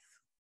life.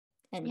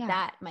 And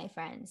that, my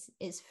friends,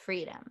 is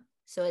freedom.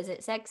 So is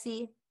it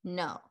sexy?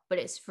 No. But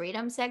is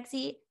freedom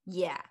sexy?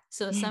 Yeah.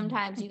 So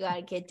sometimes you got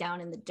to get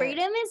down in the dirt.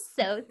 Freedom is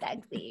so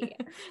sexy.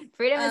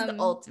 Freedom is the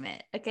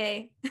ultimate.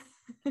 Okay.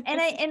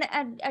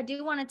 And I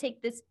do want to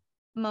take this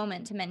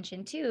moment to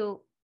mention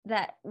too,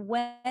 that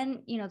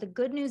when, the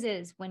good news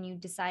is when you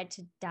decide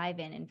to dive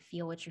in and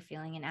feel what you're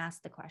feeling and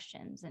ask the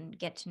questions and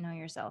get to know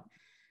yourself.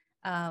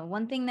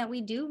 One thing that we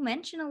do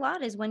mention a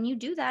lot is when you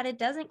do that, it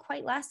doesn't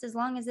quite last as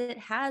long as it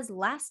has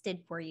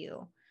lasted for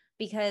you.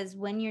 Because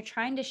when you're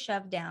trying to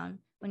shove down,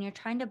 when you're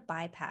trying to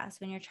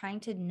bypass, when you're trying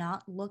to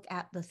not look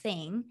at the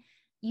thing,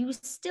 you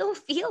still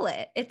feel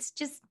it. It's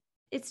just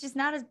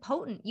not as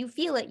potent. You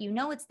feel it,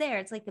 it's there.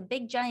 It's like the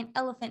big giant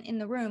elephant in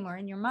the room or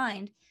in your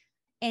mind.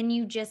 And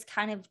you just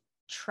kind of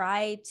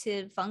try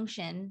to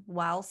function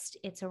whilst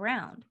it's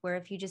around, where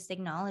if you just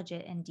acknowledge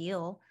it and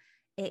deal,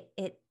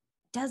 it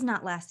does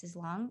not last as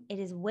long. It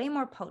is way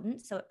more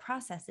potent, so it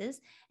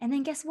processes. And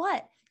then guess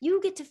what? You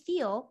get to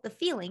feel the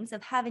feelings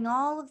of having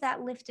all of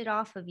that lifted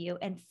off of you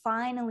and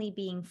finally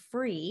being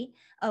free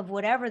of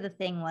whatever the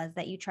thing was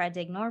that you tried to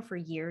ignore for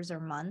years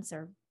or months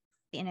or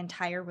an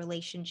entire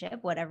relationship,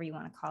 whatever you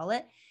want to call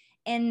it.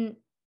 And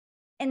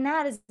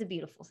that is the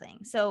beautiful thing.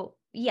 So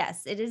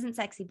yes, it isn't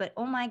sexy, but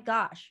oh my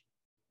gosh,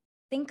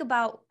 think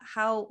about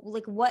how,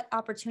 like, what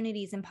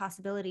opportunities and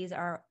possibilities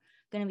are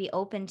going to be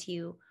open to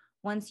you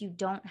once you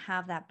don't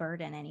have that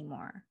burden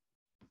anymore,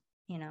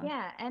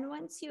 Yeah. And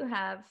once you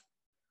have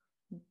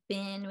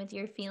been with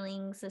your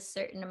feelings a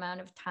certain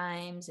amount of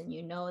times, and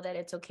you know that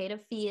it's okay to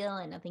feel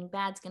and nothing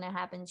bad's going to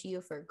happen to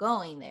you for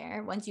going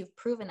there, once you've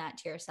proven that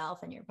to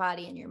yourself and your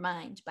body and your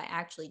mind by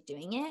actually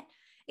doing it,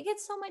 it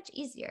gets so much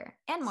easier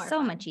and more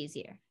fun. much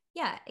easier.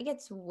 Yeah, it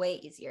gets way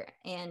easier.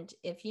 And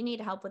if you need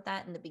help with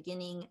that in the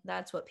beginning,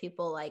 that's what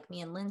people like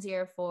me and Lindsay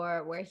are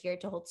for. We're here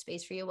to hold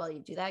space for you while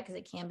you do that, because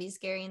it can be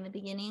scary in the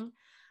beginning.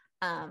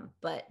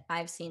 But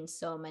I've seen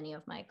so many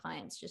of my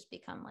clients just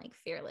become like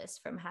fearless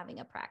from having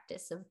a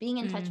practice of being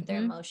in touch with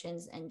their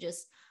emotions and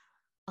just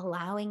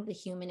allowing the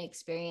human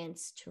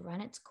experience to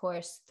run its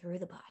course through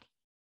the body.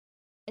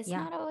 It's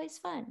not always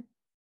fun,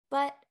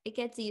 but it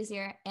gets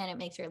easier and it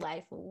makes your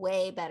life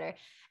way better.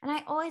 And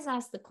I always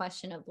ask the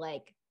question of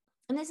like,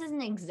 and this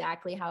isn't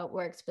exactly how it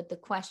works, but the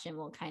question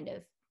will kind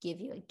of give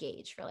you a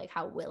gauge for like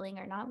how willing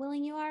or not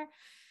willing you are.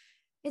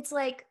 It's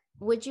like,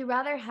 would you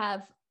rather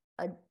have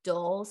a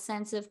dull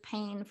sense of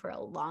pain for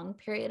a long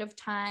period of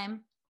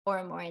time or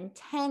a more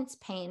intense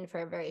pain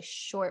for a very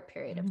short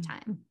period of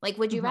time? Like,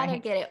 would you rather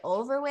get it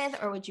over with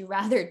or would you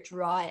rather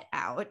draw it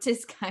out?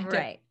 Is kind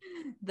of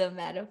the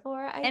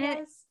metaphor, I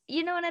guess.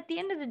 And at the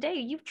end of the day,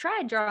 you've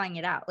tried drawing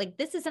it out. Like,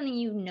 this is something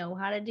you know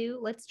how to do.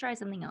 Let's try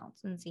something else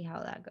and see how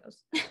that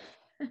goes.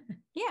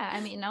 Yeah,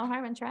 I mean, no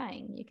harm in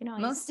trying. You can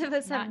always most of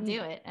us not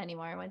do it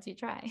anymore once you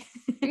try.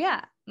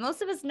 Yeah,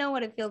 most of us know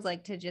what it feels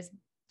like to just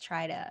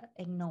try to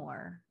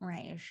ignore,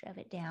 right, or shove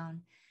it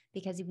down,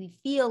 because we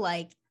feel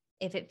like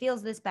if it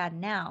feels this bad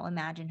now,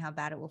 imagine how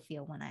bad it will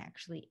feel when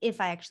if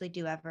I actually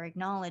do ever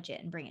acknowledge it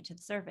and bring it to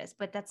the surface.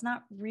 But that's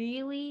not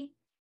really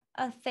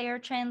a fair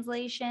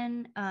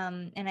translation.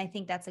 And I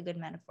think that's a good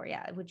metaphor.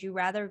 Yeah. Would you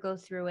rather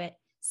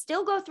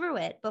still go through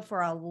it, but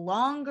for a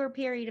longer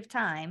period of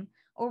time?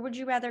 Or would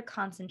you rather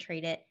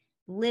concentrate it,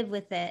 live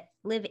with it,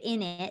 live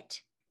in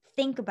it,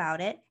 think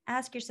about it,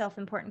 ask yourself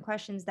important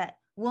questions that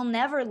will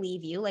never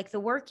leave you? Like the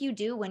work you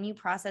do when you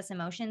process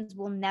emotions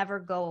will never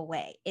go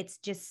away. It's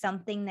just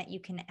something that you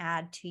can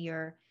add to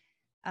your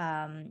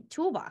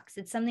toolbox.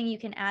 It's something you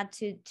can add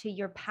to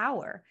your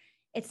power.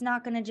 It's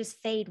not going to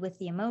just fade with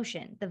the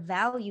emotion. The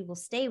value will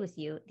stay with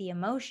you. The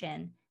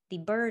emotion, the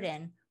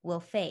burden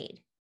will fade.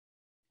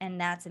 And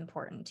that's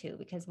important too,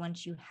 because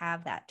once you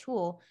have that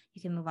tool,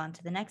 you can move on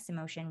to the next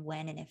emotion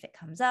when and if it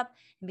comes up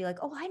and be like,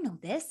 oh, I know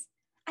this.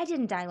 I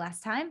didn't die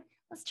last time.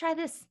 Let's try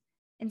this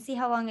and see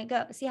how long it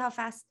goes, see how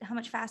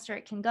much faster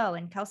it can go.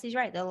 And Kelsey's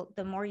right.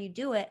 The more you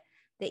do it,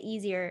 the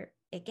easier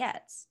it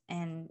gets.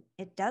 And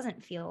it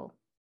doesn't feel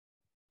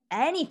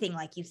anything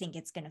like you think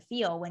it's going to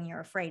feel when you're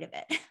afraid of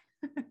it.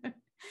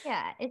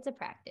 Yeah, it's a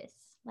practice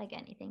like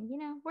anything.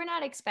 We're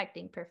not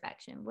expecting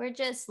perfection. We're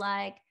just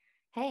like,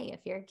 hey, if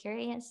you're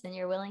curious and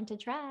you're willing to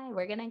try,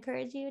 we're going to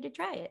encourage you to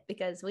try it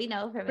because we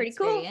know from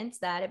experience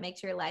that it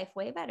makes your life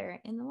way better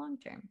in the long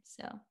term.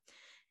 So,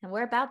 and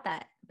we're about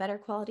that better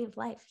quality of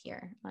life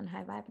here on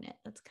High Vibe It.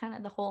 That's kind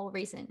of the whole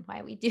reason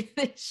why we do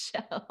this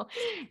show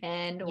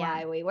and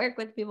why we work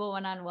with people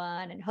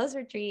one-on-one and host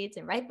retreats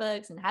and write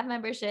books and have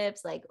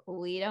memberships. Like,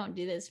 we don't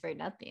do this for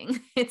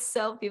nothing. It's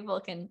so people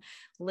can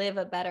live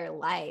a better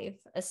life,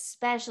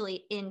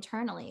 especially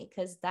internally,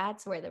 because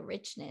that's where the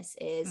richness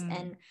is.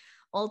 And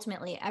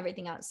ultimately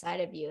everything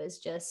outside of you is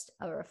just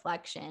a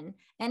reflection.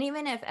 And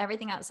even if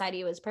everything outside of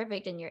you is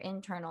perfect and your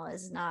internal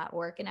is not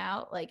working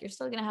out, like, you're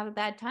still going to have a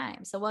bad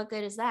time. So what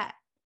good is that?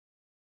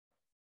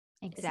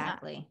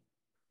 Exactly.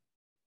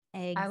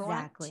 I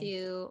want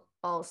to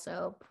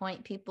also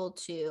point people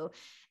to,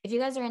 if you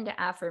guys are into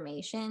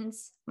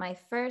affirmations, my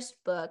first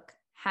book,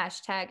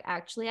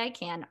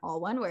 #ActuallyICan,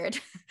 all one word,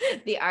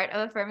 The Art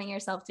of Affirming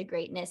Yourself to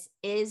Greatness,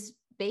 is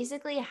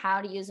basically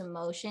how to use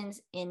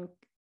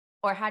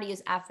how to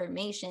use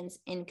affirmations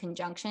in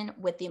conjunction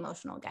with the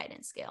emotional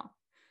guidance scale.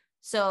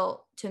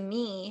 So to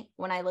me,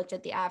 when I looked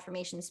at the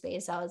affirmation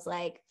space, I was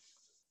like,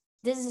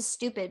 this is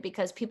stupid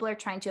because people are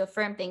trying to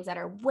affirm things that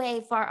are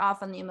way far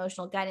off on the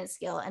emotional guidance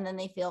scale. And then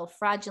they feel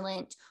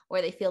fraudulent,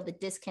 or they feel the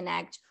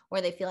disconnect,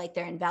 or they feel like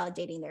they're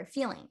invalidating their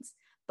feelings.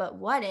 But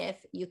what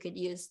if you could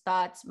use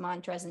thoughts,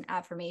 mantras, and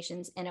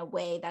affirmations in a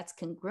way that's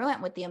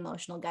congruent with the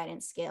emotional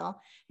guidance scale?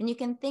 And you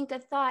can think a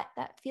thought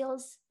that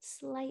feels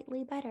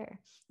slightly better.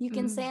 You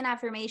can say an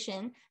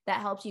affirmation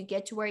that helps you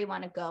get to where you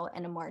want to go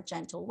in a more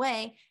gentle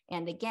way.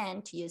 And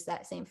again, to use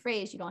that same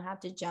phrase, you don't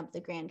have to jump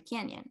the Grand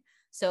Canyon.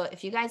 So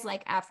if you guys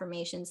like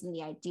affirmations and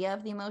the idea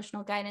of the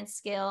emotional guidance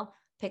scale,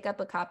 pick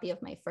up a copy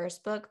of my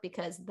first book,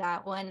 because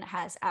that one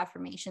has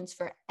affirmations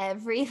for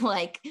every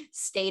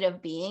state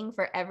of being,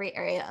 for every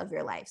area of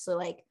your life. So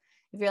if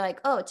you're like,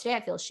 oh, today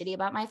I feel shitty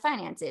about my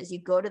finances, you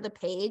go to the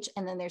page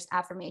and then there's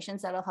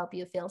affirmations that'll help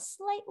you feel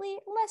slightly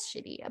less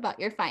shitty about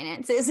your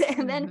finances.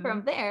 And then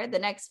from there, the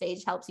next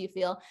page helps you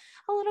feel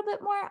a little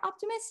bit more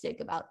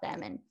optimistic about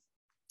them, and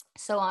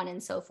so on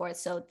and so forth.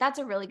 So that's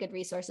a really good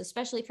resource,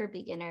 especially for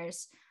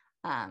beginners,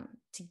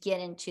 to get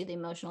into the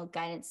emotional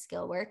guidance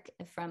skill work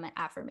from an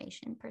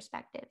affirmation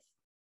perspective.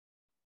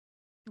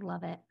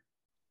 Love it.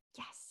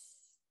 Yes,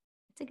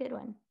 it's a good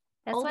one.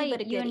 That's why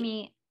you and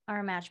me are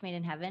a match made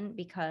in heaven,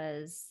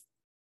 because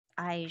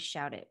I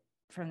shout it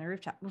from the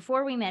rooftop.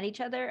 Before we met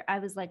each other, I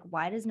was like,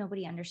 why does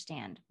nobody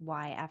understand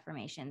why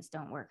affirmations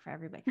don't work for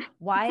everybody?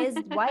 Why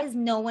is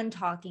no one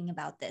talking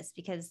about this?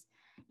 Because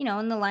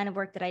in the line of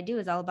work that I do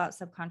is all about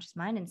subconscious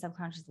mind and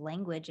subconscious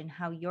language, and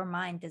how your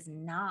mind does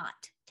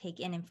not take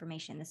in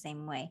information the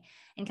same way.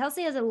 And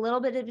Kelsey has a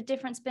little bit of a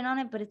different spin on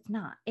it, but it's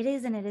not. It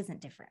is and it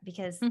isn't different,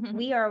 because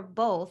we are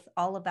both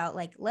all about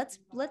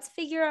let's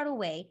figure out a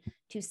way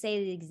to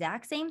say the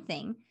exact same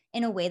thing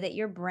in a way that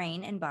your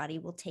brain and body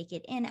will take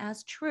it in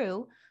as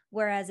true.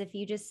 Whereas if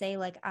you just say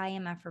I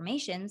am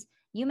affirmations,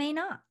 you may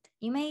not.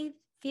 You may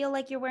feel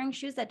like you're wearing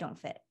shoes that don't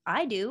fit.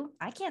 I do.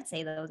 I can't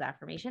say those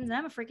affirmations, and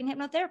I'm a freaking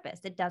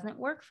hypnotherapist. It doesn't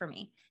work for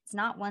me. It's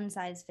not one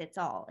size fits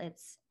all.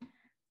 It's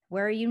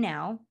where are you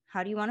now?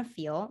 How do you want to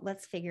feel?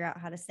 Let's figure out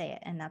how to say it.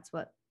 And that's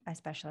what I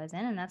specialize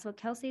in. And that's what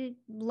Kelsey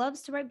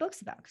loves to write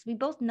books about, because we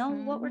both know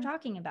what we're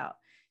talking about.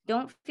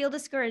 Don't feel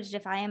discouraged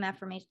if I am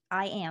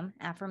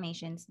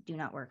affirmations do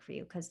not work for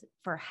you, because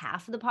for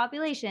half of the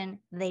population,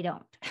 they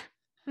don't.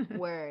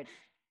 Word.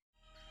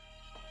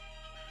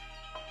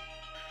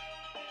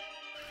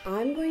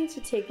 I'm going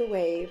to take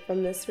away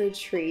from this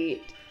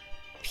retreat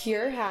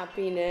pure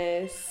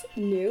happiness,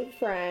 new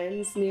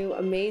friends, new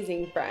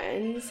amazing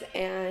friends,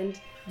 and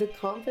the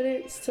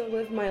confidence to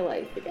live my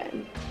life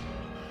again.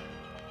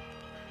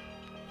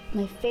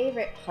 My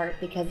favorite part,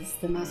 because it's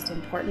the most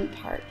important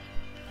part,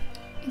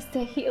 is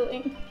the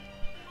healing.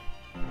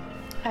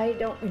 I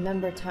don't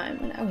remember a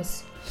time when I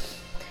was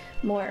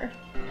more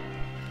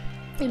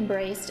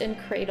embraced and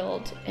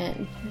cradled,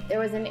 and there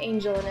was an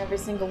angel in every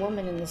single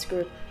woman in this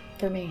group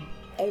for me.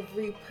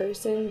 Every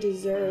person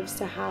deserves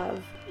to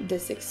have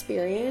this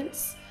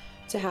experience,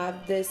 to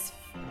have this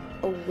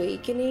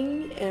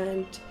awakening,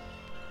 and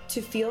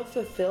to feel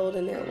fulfilled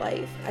in their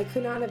life. I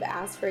could not have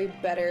asked for a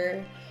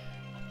better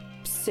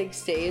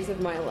 6 days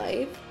of my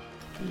life.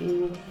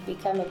 You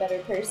become a better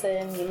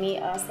person, you meet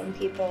awesome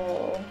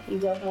people, you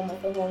go home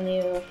with a whole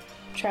new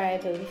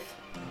tribe of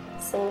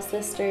soul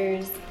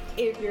sisters.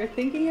 If you're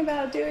thinking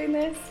about doing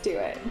this, do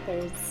it.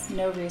 There's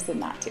no reason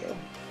not to.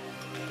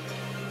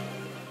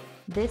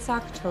 This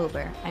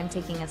October, I'm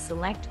taking a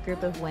select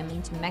group of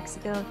women to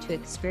Mexico to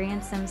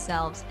experience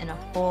themselves in a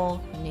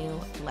whole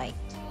new light.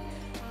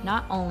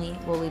 Not only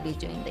will we be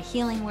doing the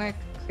healing work,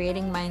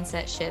 creating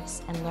mindset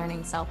shifts, and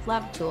learning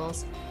self-love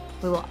tools,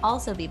 we will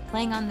also be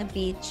playing on the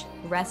beach,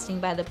 resting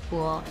by the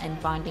pool, and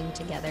bonding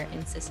together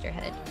in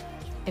sisterhood.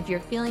 If you're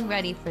feeling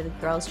ready for the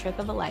girls' trip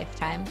of a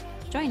lifetime,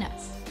 join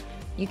us.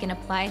 You can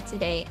apply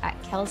today at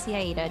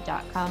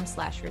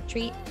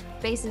kelseyaida.com/retreat.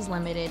 Space is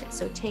limited,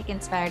 so take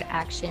inspired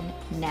action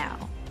now.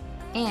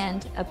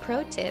 And a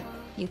pro tip,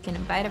 you can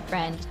invite a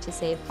friend to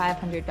save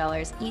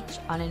 $500 each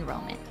on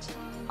enrollment.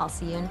 I'll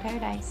see you in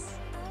paradise.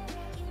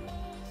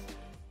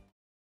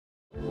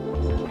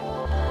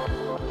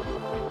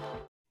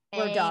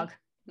 Or dog.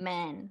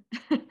 Men.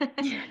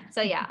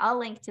 So yeah, I'll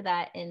link to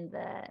that in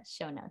the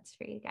show notes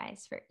for you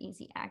guys for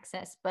easy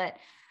access. But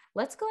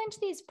let's go into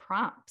these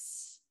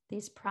prompts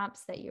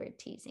that you were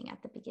teasing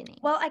at the beginning.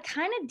 Well, I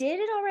kind of did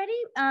it already,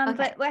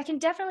 Okay. but I can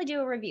definitely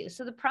do a review.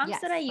 So the prompts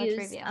that I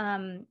use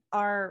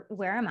are,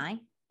 where am I?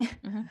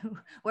 Mm-hmm.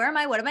 Where am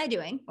I? What am I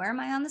doing? Where am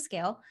I on the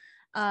scale?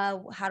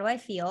 How do I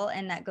feel?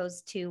 And that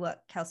goes to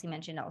what Kelsey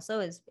mentioned also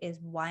is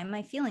why am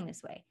I feeling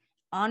this way?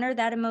 Honor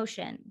that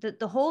emotion.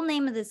 The whole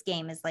name of this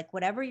game is like,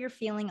 whatever you're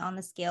feeling on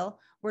the scale,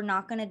 we're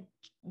not going to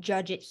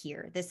judge it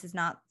here. This is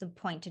not the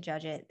point to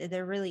judge it.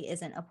 There really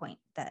isn't a point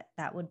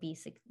that would be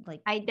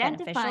like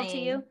beneficial to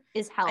you.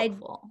 Is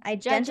helpful.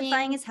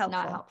 Identifying is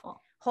helpful. Not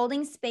helpful.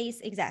 Holding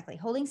space, exactly.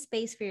 Holding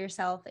space for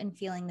yourself and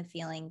feeling the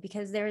feeling,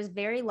 because there is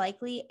very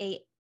likely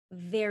a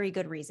very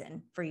good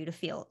reason for you to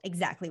feel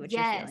exactly what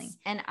you're feeling.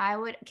 And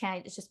can I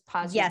just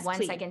pause you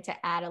 1 second to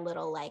add a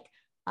little like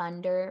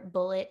under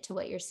bullet to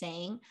what you're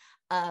saying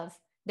of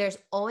there's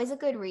always a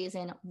good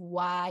reason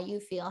why you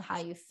feel how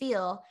you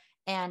feel.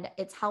 And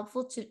it's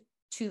helpful to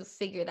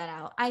figure that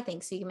out, I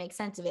think, so you can make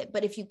sense of it.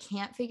 But if you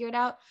can't figure it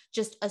out,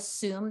 just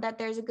assume that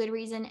there's a good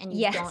reason and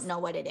you don't know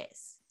what it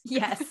is.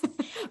 Yes.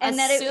 And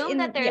assume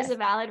that there's a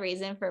valid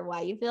reason for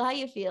why you feel how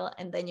you feel,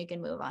 and then you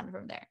can move on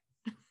from there.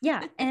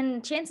 Yeah.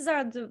 And chances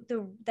are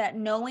that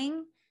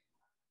knowing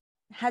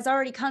has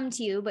already come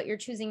to you, but you're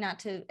choosing not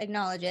to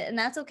acknowledge it. And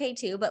that's okay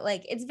too. But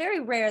like, it's very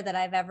rare that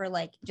I've ever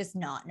like just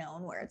not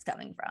known where it's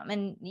coming from.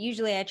 And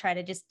usually I try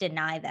to just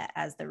deny that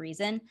as the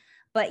reason.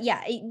 But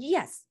yeah,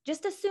 yes,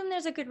 just assume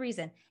there's a good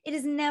reason. It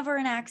is never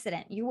an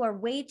accident. You are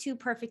way too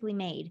perfectly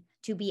made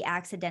to be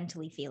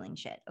accidentally feeling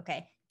shit.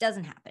 Okay.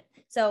 Doesn't happen.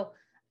 So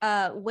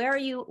where are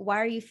you?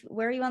 Where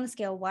are you on the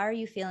scale? Why are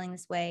you feeling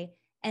this way?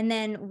 And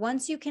then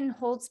once you can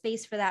hold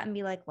space for that and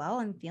be like, well,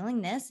 I'm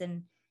feeling this,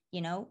 and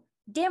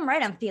damn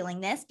right I'm feeling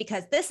this,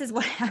 because this is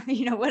what,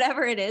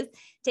 whatever it is,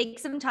 take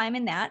some time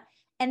in that.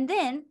 And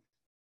then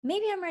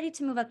maybe I'm ready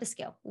to move up the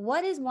scale.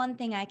 What is one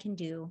thing I can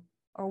do,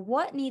 or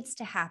what needs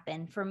to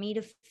happen for me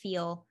to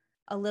feel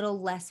a little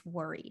less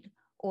worried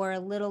or a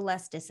little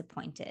less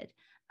disappointed?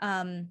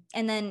 And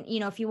then,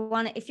 if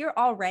you're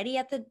already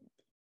at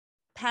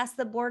past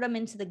the boredom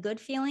into the good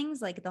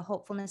feelings, like the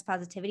hopefulness,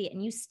 positivity,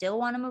 and you still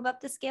want to move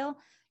up the scale,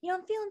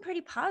 I'm feeling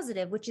pretty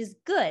positive, which is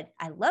good.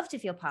 I love to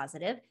feel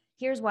positive.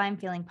 Here's why I'm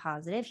feeling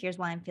positive. Here's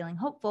why I'm feeling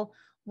hopeful.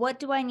 What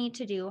do I need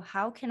to do?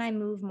 How can I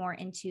move more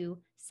into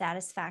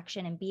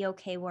satisfaction and be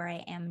okay where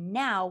I am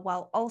now,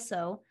 while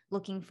also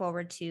looking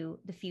forward to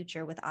the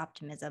future with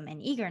optimism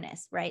and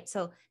eagerness, right?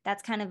 So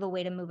that's kind of a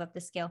way to move up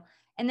the scale.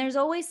 And there's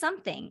always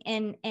something.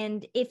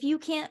 And if you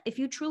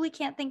truly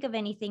can't think of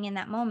anything in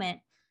that moment,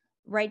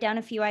 write down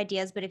a few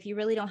ideas. But if you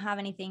really don't have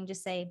anything,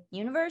 just say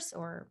universe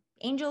or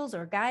angels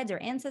or guides or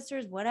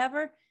ancestors,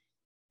 whatever.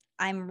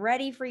 I'm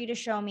ready for you to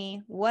show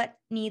me what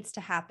needs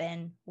to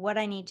happen, what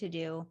I need to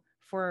do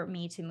for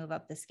me to move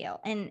up the scale.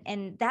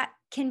 And that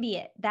can be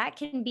it. That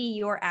can be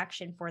your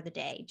action for the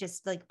day.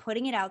 Just like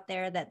putting it out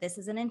there that this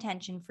is an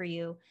intention for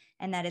you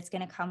and that it's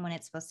going to come when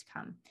it's supposed to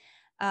come.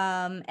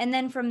 And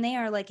then from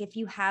there, like if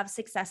you have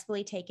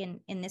successfully taken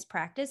in this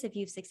practice, if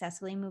you've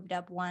successfully moved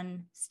up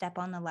one step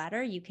on the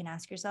ladder, you can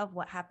ask yourself,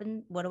 what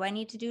happened? What do I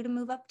need to do to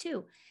move up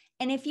two?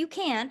 And if you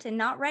can't and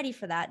not ready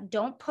for that,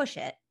 don't push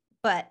it.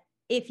 But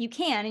if you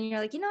can, and you're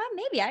like, you know what,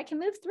 maybe I can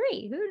move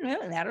three. Who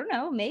knows? I don't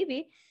know.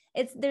 Maybe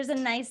there's a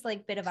nice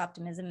like bit of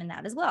optimism in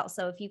that as well.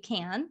 So if you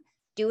can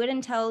do it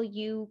until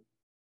you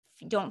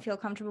don't feel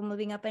comfortable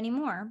moving up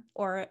anymore,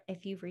 or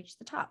if you've reached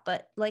the top.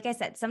 But like I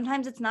said,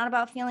 sometimes it's not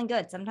about feeling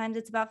good. Sometimes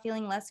it's about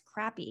feeling less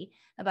crappy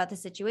about the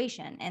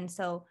situation. And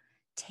so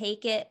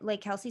take it, like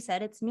Kelsey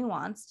said, it's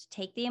nuanced.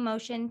 Take the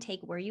emotion,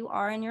 take where you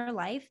are in your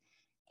life,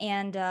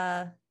 and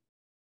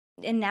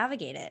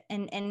navigate it.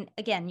 And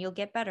again, you'll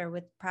get better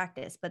with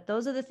practice. But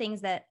those are the things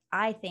that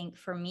I think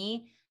for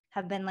me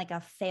have been like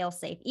a fail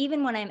safe,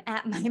 even when I'm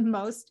at my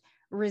most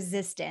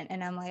resistant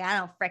and I'm like, I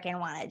don't freaking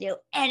want to do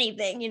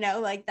anything,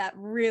 like that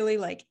really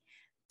like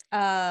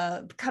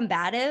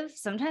combative.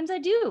 Sometimes I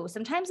do.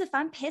 Sometimes if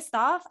I'm pissed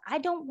off, I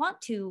don't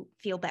want to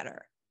feel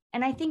better.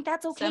 And I think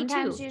that's okay.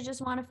 Sometimes too. You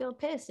just want to feel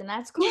pissed, and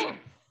that's cool.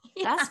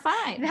 Yeah, that's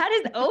fine. That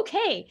is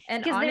okay.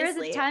 And because honestly,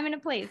 there is a time and a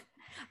place.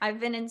 I've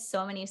been in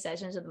so many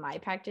sessions with my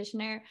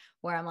practitioner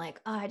where I'm like,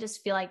 oh, I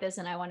just feel like this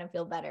and I want to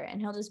feel better. And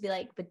he'll just be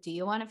like, but do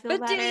you want to feel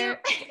better?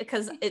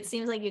 Because it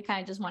seems like you kind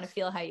of just want to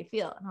feel how you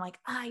feel. And I'm like,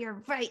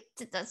 you're right.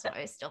 That's why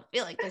I still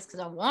feel like this, because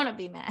I want to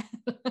be mad.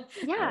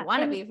 Yeah. I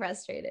want to be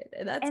frustrated.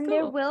 And that's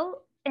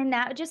cool. And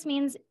that just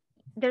means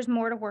there's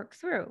more to work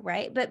through,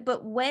 right?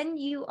 But when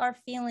you are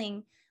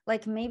feeling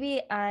like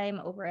maybe I'm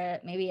over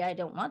it, maybe I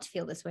don't want to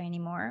feel this way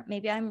anymore,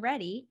 maybe I'm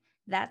ready,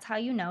 that's how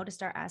you know to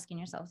start asking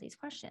yourself these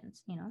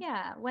questions,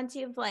 Yeah. Once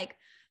you've like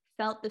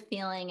felt the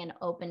feeling and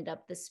opened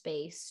up the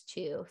space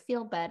to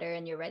feel better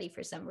and you're ready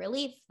for some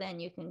relief, then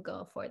you can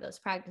go for those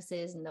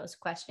practices and those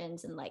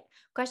questions. And like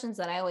questions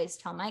that I always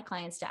tell my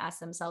clients to ask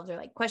themselves, or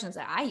like questions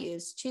that I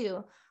use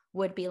too,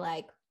 would be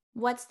like,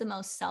 what's the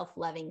most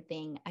self-loving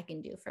thing I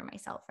can do for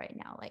myself right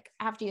now? Like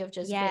after you have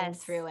just been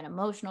through an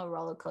emotional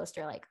roller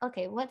coaster, like,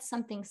 okay, what's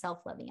something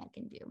self-loving I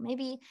can do?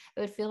 Maybe it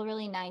would feel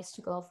really nice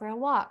to go for a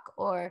walk,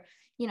 or,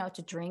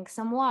 to drink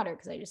some water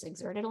because I just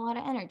exerted a lot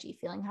of energy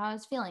feeling how I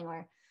was feeling.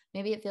 Or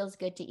maybe it feels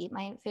good to eat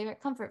my favorite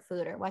comfort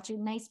food or watch a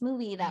nice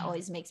movie that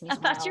always makes me smile.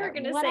 I thought you were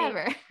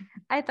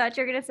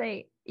going to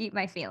say eat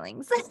my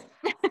feelings.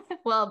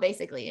 Well,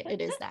 basically it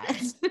is that.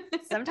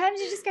 Sometimes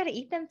you just got to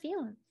eat them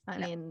feelings. I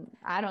mean,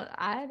 I don't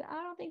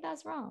think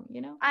that's wrong,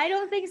 I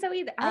don't think so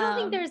either. I don't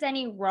think there's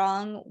any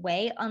wrong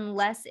way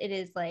unless it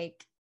is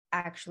like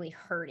actually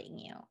hurting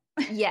you.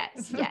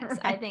 Yes.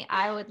 I think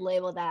I would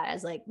label that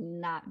as like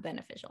not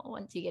beneficial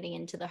once you're getting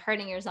into the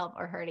hurting yourself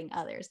or hurting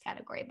others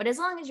category. But as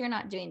long as you're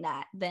not doing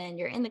that, then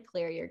you're in the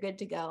clear, you're good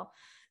to go.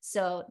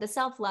 So the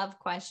self-love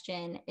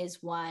question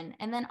is one.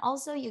 And then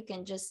also you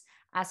can just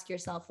ask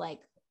yourself, like,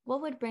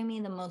 what would bring me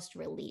the most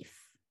relief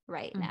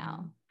right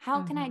now?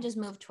 How can I just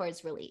move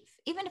towards relief?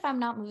 Even if I'm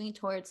not moving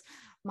towards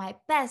my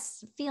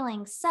best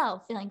feeling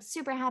self, feeling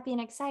super happy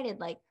and excited,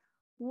 like,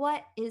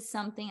 what is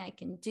something I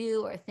can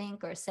do or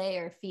think or say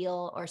or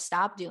feel or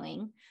stop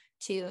doing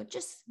to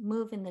just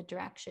move in the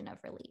direction of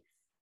relief?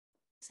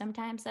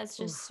 Sometimes that's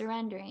just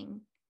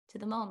surrendering to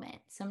the moment.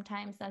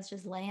 Sometimes that's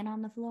just laying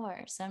on the floor.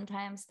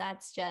 Sometimes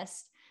that's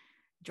just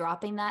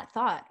dropping that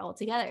thought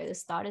altogether.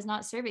 This thought is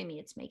not serving me.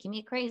 It's making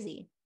me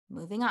crazy.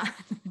 Moving on.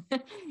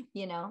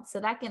 So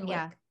that can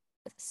look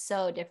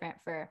so different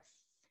for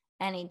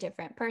any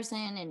different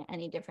person in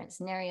any different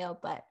scenario.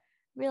 But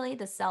really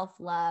the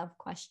self-love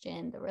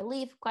question, the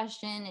relief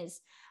question, is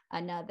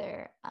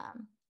another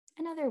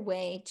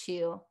way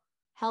to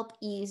help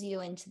ease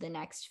you into the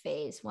next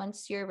phase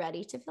once you're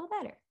ready to feel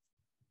better.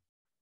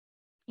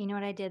 You know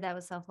what I did that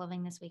was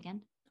self-loving this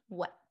weekend?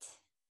 What?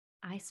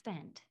 I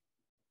spent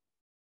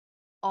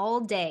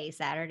all day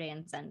Saturday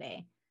and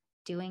Sunday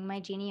doing my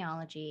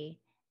genealogy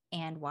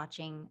and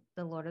watching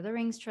the Lord of the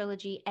Rings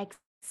trilogy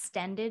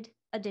extended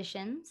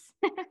editions.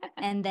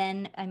 And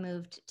then I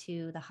moved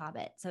to The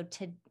Hobbit.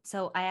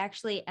 So I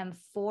actually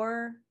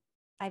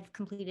I've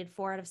completed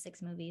 4 out of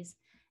 6 movies,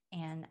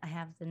 and I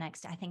have the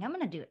next. I think I'm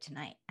going to do it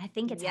tonight. I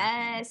think it's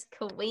happening. Yes,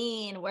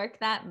 queen, work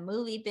that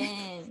movie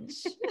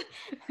binge.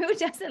 Who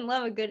doesn't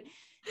love a good,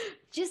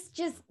 just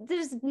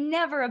there's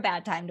never a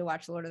bad time to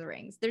watch Lord of the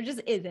Rings. There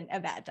just isn't a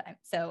bad time.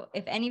 So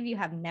if any of you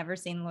have never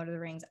seen Lord of the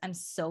Rings, I'm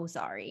so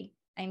sorry.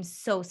 I'm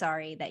so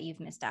sorry that you've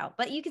missed out,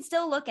 but you can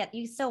still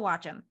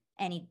watch them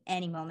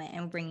any moment, and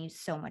it'll bring you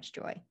so much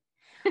joy.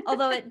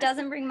 Although it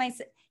doesn't bring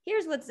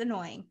here's what's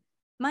annoying.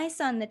 My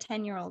son, the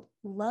 10-year-old,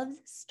 loves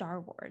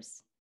Star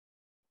Wars.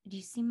 Do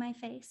you see my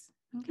face?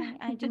 Okay.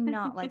 I do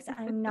not like,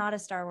 I'm not a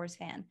Star Wars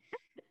fan,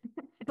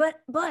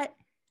 but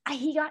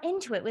he got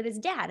into it with his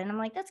dad, and I'm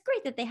like, that's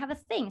great that they have a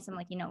thing. So I'm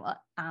like, you know what?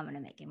 I'm going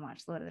to make him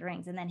watch Lord of the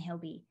Rings, and then he'll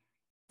be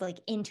like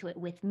into it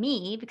with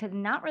me, because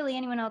not really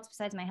anyone else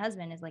besides my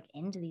husband is like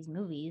into these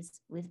movies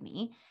with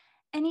me.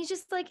 And he's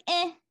just like,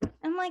 eh.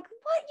 I'm like,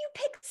 what? You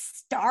pick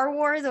Star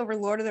Wars over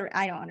Lord of the Rings?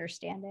 I don't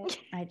understand it.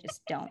 I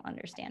just don't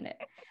understand it.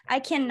 I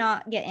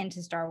cannot get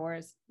into Star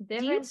Wars.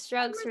 Different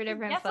strokes for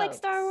different Jeff folks. like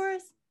Star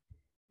Wars?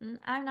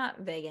 I'm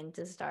not big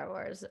into Star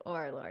Wars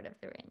or Lord of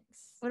the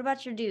Rings. What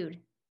about your dude?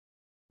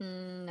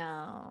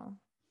 No.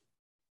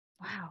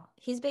 Wow.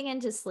 He's big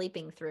into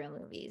sleeping through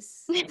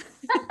movies,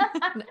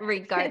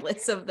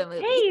 regardless of the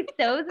movie. Hey,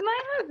 so's my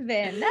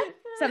husband. That's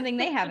something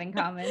they have in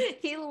common.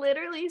 He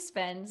literally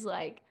spends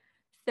like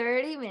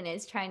 30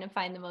 minutes trying to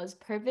find the most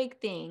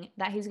perfect thing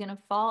that he's going to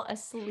fall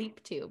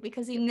asleep to,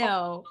 because he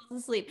falls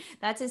asleep.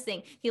 That's his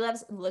thing. He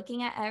loves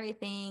looking at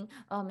everything.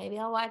 Oh, maybe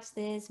I'll watch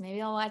this.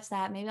 Maybe I'll watch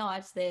that. Maybe I'll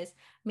watch this.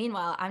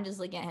 Meanwhile, I'm just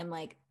looking at him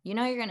like, you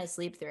know, you're going to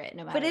sleep through it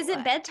no matter what. But is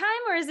it bedtime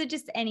or is it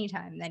just any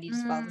time that he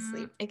just falls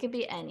asleep? It could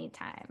be any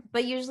time,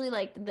 but usually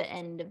like the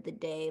end of the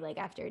day, like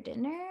after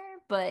dinner,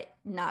 but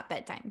not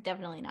bedtime.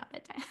 Definitely not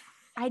bedtime.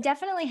 I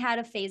definitely had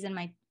a phase in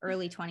my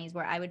early 20s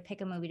where I would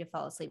pick a movie to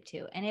fall asleep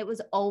to. And it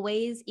was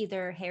always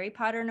either Harry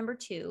Potter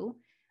 #2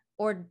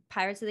 or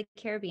Pirates of the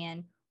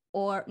Caribbean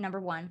or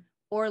 #1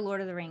 or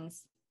Lord of the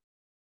Rings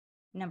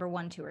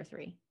 #1, 2, or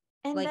 3.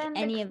 And like then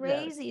any the of those.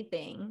 crazy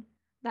thing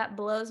that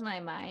blows my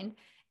mind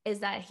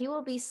is that he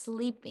will be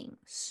sleeping,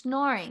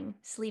 snoring,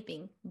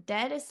 sleeping,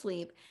 dead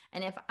asleep.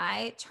 And if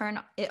I turn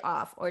it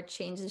off or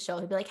change the show,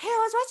 he'll be like, hey,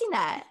 I was watching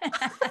that.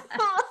 I'm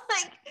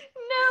like,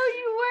 no,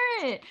 you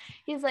weren't.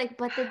 He's like,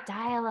 but the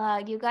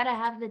dialogue, you got to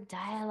have the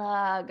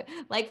dialogue.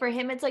 Like for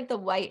him, it's like the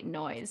white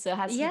noise. So it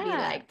has to be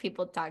like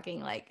people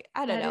talking like,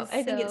 I don't know.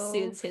 I think it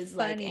soothes his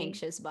like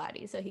anxious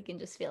body. So he can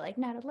just feel like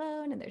not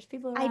alone and there's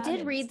people around. I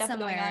did read stuff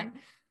somewhere. going on.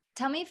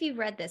 Tell me if you've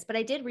read this, but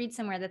I did read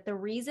somewhere that the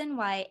reason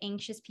why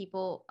anxious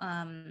people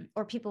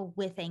or people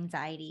with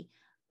anxiety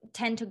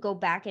tend to go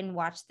back and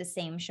watch the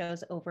same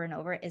shows over and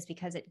over is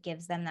because it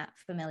gives them that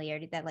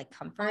familiarity, that like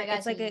comfort. Oh my gosh,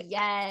 it's like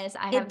yes,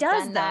 I have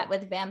done that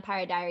with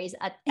Vampire Diaries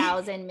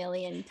 1,000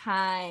 million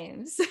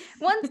times.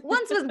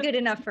 once was good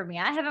enough for me.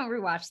 I haven't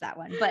rewatched that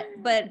one, but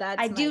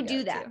I do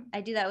that. I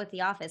do that with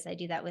The Office. I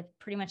do that with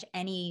pretty much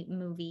any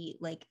movie,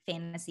 like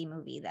fantasy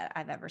movie that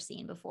I've ever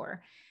seen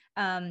before.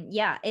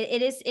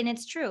 It is, and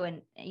it's true.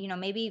 And you know,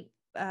 maybe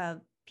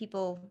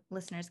people,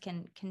 listeners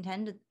can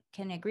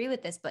agree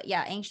with this, but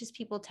yeah, anxious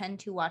people tend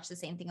to watch the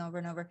same thing over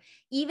and over.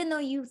 Even though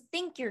you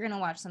think you're going to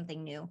watch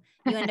something new,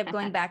 you end up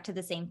going back to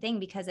the same thing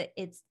because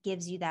it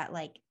gives you that,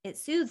 like, it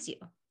soothes you.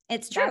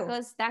 It's true.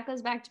 That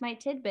goes back to my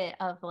tidbit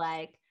of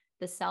like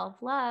the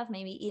self-love,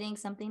 maybe eating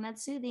something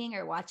that's soothing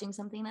or watching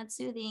something that's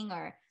soothing,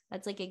 or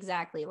that's like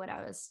exactly what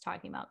I was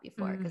talking about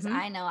before. Because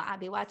I know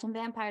I'd be watching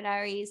Vampire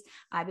Diaries.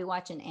 I'd be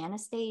watching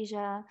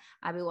Anastasia.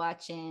 I'd be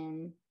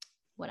watching,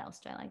 what else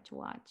do I like to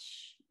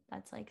watch?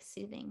 That's like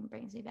soothing,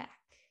 brings me back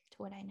to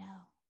what I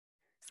know.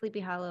 Sleepy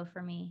Hollow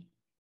for me.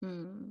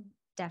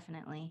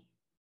 Definitely.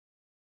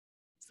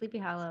 Sleepy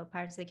Hollow,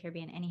 Pirates of the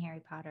Caribbean, any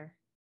Harry Potter.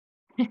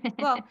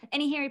 Well,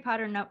 any Harry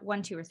Potter,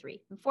 1, 2, or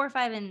 3. 4,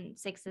 5, and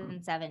 6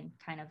 and 7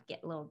 kind of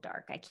get a little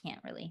dark. I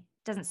can't really,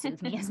 doesn't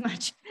soothe me as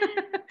much.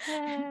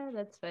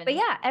 That's funny. But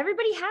yeah,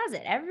 everybody has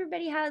it.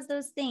 Everybody has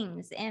those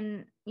things.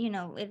 And, you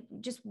know, it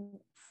just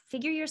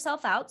figure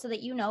yourself out so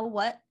that you know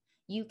what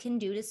you can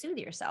do to soothe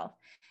yourself.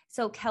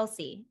 So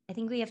Kelsey, I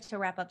think we have to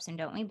wrap up soon,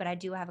 don't we? But I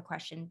do have a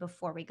question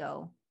before we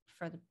go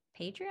for the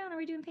Patreon. Are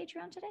we doing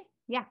Patreon today?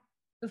 Yeah.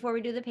 Before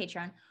we do the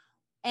Patreon.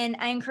 And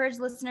I encourage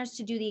listeners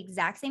to do the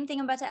exact same thing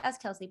I'm about to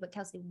ask Kelsey. But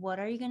Kelsey, what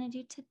are you going to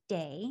do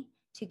today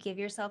to give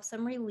yourself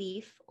some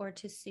relief or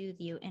to soothe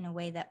you in a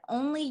way that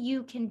only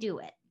you can do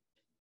it?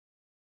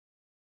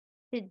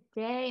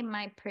 Today,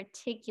 my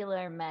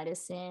particular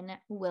medicine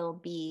will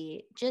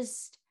be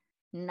just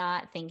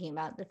not thinking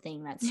about the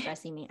thing that's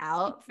stressing me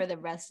out for the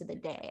rest of the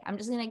day. I'm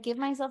just going to give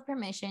myself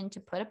permission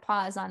to put a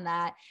pause on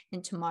that.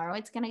 And tomorrow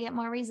it's going to get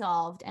more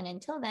resolved. And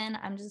until then,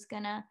 I'm just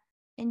going to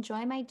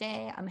enjoy my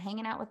day. I'm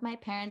hanging out with my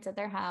parents at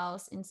their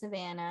house in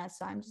Savannah.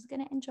 So I'm just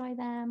going to enjoy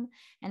them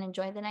and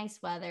enjoy the nice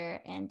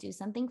weather and do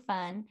something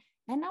fun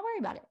and not worry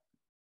about it.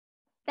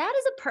 That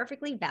is a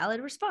perfectly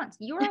valid response.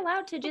 You're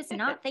allowed to just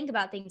not think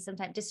about things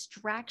sometimes.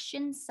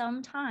 Distraction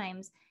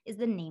sometimes is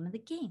the name of the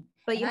game.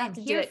 But you have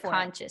to do it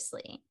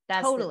consciously.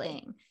 That's totally the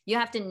thing. You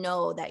have to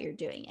know that you're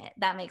doing it.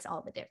 That makes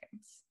all the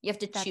difference. You have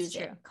to choose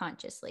it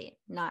consciously,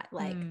 not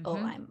like, oh,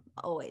 I'm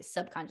always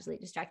subconsciously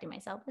distracting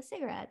myself with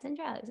cigarettes and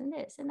drugs and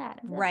this and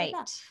that. And blah, blah,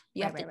 blah.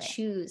 You have to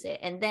choose it.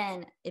 And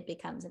then it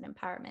becomes an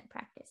empowerment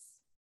practice.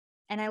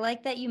 And I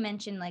like that you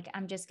mentioned, like,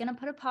 I'm just going to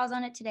put a pause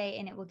on it today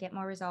and it will get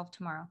more resolved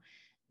tomorrow.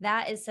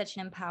 That is such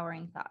an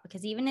empowering thought,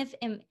 because even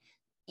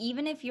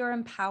if your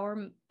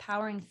empowering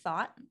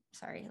thought,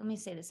 sorry, let me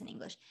say this in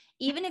English.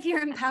 Even if your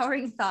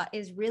empowering thought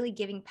is really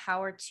giving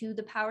power to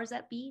the powers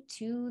that be,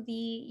 to the,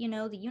 you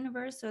know, the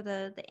universe or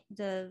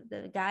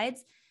the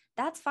guides,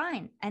 that's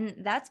fine. And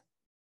that's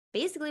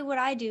basically what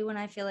I do when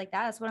I feel like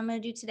that. That's what I'm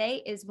going to do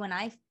today is when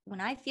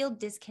I feel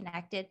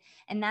disconnected.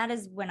 And that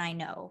is when I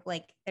know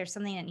like there's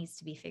something that needs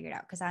to be figured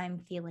out because I'm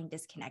feeling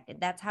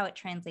disconnected. That's how it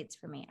translates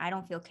for me. I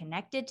don't feel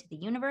connected to the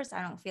universe.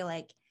 I don't feel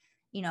like,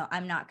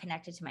 I'm not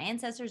connected to my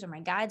ancestors or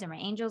my guides or my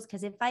angels.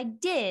 Because if I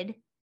did,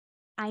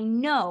 I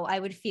know I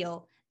would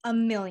feel a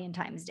million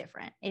times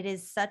different. It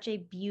is such a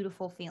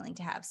beautiful feeling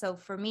to have. So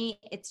for me,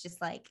 it's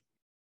just like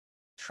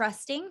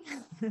trusting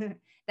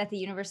that the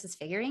universe is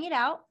figuring it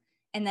out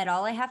and that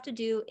all I have to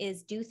do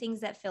is do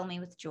things that fill me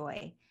with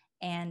joy.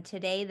 And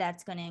today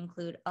that's going to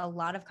include a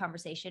lot of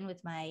conversation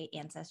with my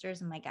ancestors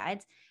and my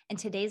guides. And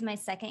today's my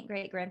second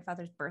great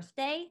grandfather's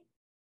birthday.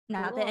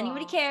 Not that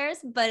anybody cares,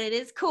 but it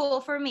is cool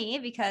for me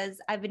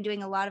because I've been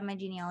doing a lot of my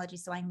genealogy.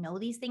 So I know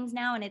these things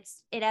now. And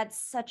it adds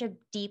such a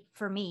deep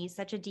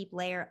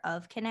layer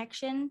of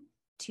connection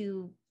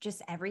to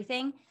just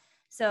everything.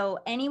 So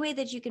any way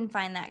that you can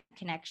find that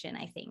connection,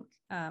 I think,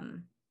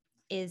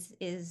 is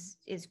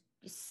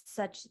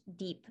such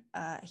deep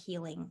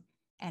healing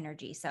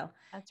energy. So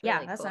that's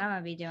really that's cool. What I'm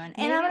gonna be doing.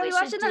 And I'm gonna be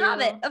watching The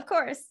Hobbit, of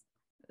course.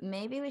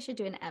 Maybe we should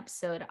do an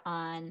episode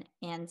on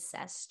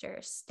ancestor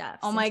stuff.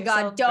 Oh my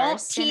God, don't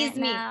tease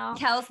me.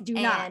 Kels, do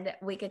not. And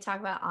we could talk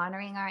about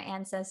honoring our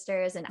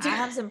ancestors. And I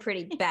have some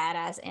pretty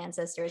badass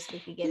ancestors. We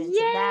could get into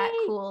that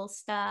cool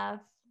stuff.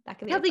 That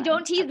could be Kelsey,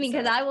 don't tease me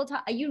because I will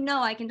talk.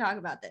 I can talk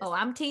about this. Oh,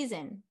 I'm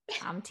teasing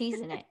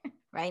it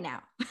right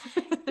now.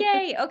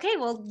 Yay. Okay.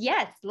 Well,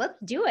 yes, let's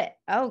do it.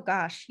 Oh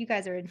gosh, you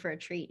guys are in for a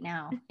treat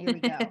now. Here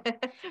we go.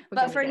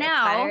 But for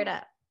now, fired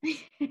up.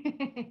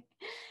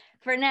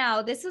 For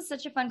now, this was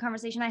such a fun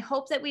conversation. I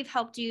hope that we've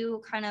helped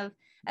you kind of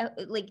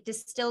like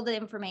distill the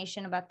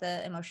information about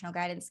the emotional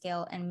guidance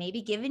scale and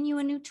maybe given you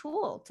a new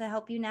tool to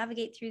help you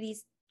navigate through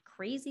these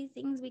crazy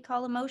things we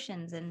call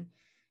emotions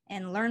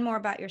and learn more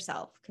about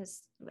yourself,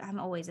 because I'm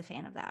always a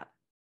fan of that.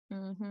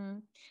 Mm-hmm.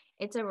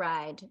 It's a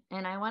ride.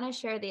 And I want to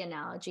share the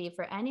analogy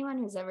for anyone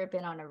who's ever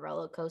been on a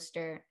roller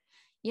coaster.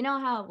 You know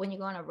how when you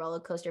go on a roller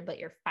coaster, but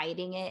you're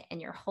fighting it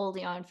and you're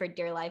holding on for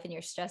dear life and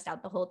you're stressed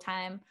out the whole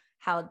time,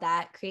 how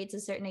that creates a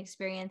certain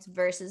experience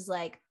versus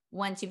like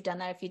once you've done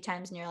that a few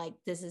times and you're like,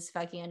 this is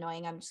fucking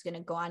annoying, I'm just going to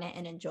go on it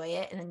and enjoy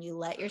it. And then you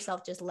let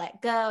yourself just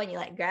let go and you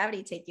let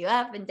gravity take you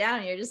up and down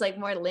and you're just like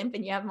more limp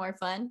and you have more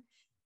fun.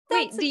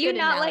 Wait, do you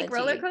not like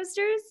roller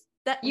coasters?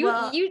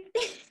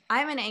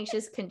 I'm an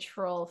anxious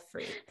control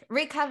freak.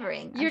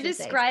 Recovering. You're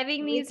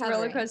describing these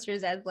roller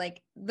coasters as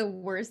like the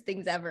worst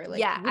things ever. Like,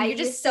 yeah, you're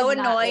just so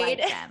annoyed. Like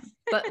them.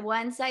 But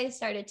once I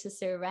started to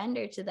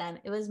surrender to them,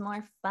 it was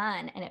more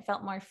fun and it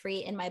felt more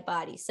free in my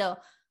body. So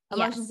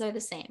emotions are the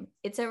same.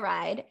 It's a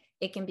ride.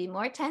 It can be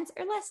more tense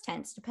or less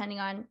tense depending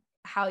on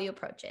how you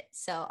approach it.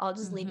 So I'll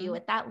just leave you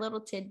with that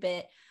little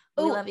tidbit.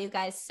 We love you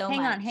guys so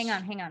much. Hang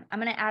on. I'm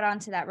going to add on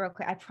to that real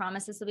quick. I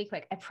promise this will be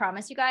quick. I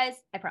promise you guys.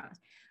 I promise.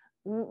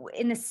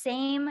 In the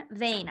same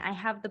vein, I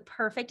have the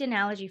perfect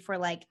analogy for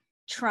like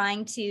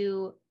trying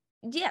to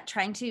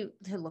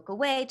look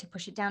away, to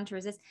push it down, to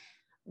resist.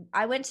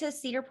 I went to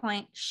Cedar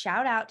Point.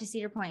 Shout out to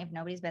Cedar Point. If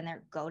nobody's been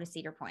there, go to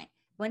Cedar Point.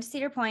 Went to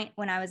Cedar Point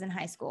when I was in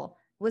high school,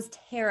 was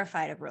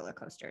terrified of roller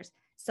coasters.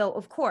 So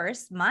of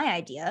course, my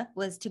idea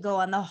was to go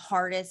on the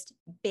hardest,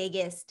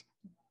 biggest,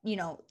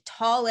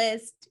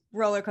 tallest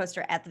roller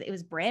coaster it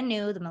was brand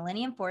new, the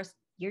Millennium Force,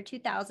 year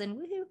 2000.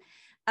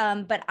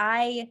 Woohoo. But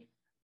I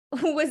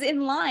was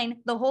in line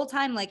the whole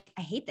time. Like,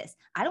 I hate this.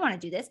 I don't want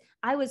to do this.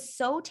 I was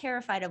so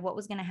terrified of what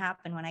was going to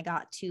happen when I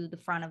got to the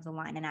front of the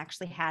line and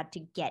actually had to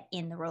get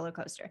in the roller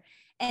coaster.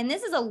 And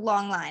this is a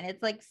long line.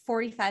 It's like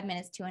 45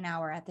 minutes to an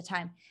hour at the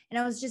time. And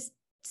I was just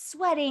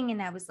sweating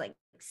and I was like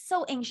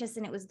so anxious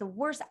and it was the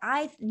worst.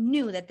 I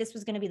knew that this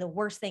was going to be the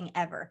worst thing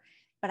ever,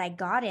 but I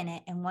got in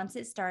it. And once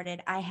it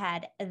started, I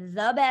had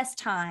the best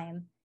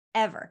time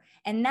ever.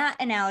 And that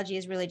analogy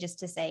is really just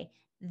to say,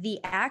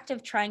 the act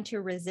of trying to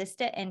resist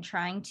it and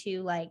trying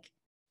to like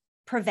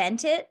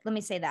prevent it. Let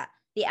me say that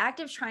the act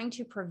of trying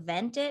to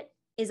prevent it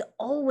is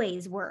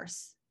always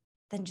worse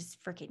than just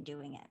freaking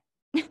doing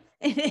it.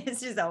 It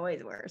is just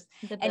always worse.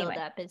 The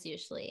buildup is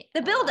usually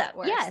the buildup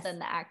worse than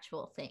the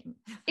actual thing.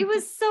 It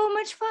was so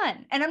much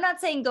fun. And I'm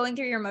not saying going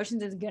through your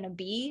emotions is going to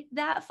be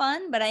that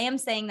fun, but I am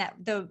saying that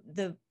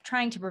the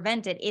trying to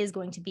prevent it is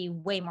going to be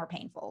way more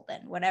painful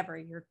than whatever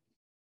you're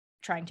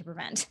trying to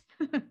prevent.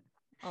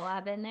 Well,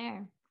 I've been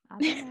there.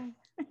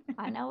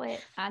 I know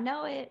it.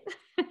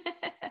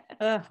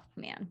 Oh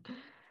man.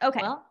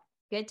 Okay. Well,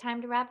 good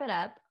time to wrap it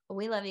up.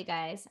 We love you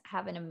guys.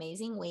 Have an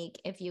amazing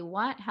week. If you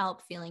want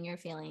help feeling your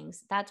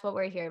feelings, that's what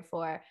we're here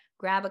for.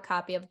 Grab a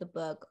copy of the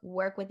book,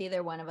 work with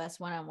either one of us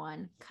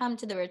one-on-one, come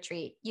to the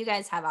retreat. You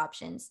guys have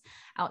options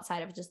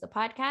outside of just the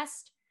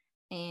podcast.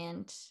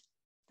 And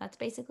that's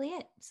basically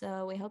it.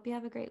 So we hope you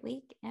have a great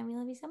week and we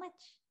love you so much.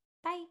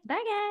 Bye.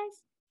 Bye guys.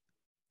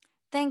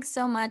 Thanks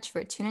so much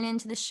for tuning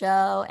into the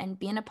show and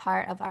being a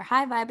part of our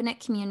High Vibing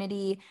It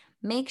community.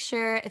 Make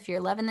sure if you're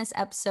loving this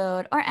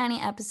episode or any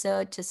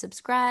episode to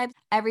subscribe.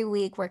 Every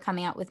week we're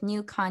coming out with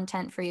new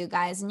content for you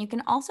guys, and you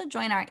can also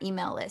join our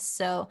email list.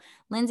 So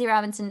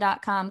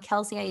lindsayrobinson.com,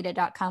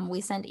 kelseyaida.com.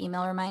 We send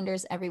email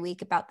reminders every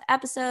week about the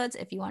episodes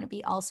if you want to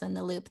be also in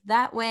the loop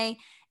that way.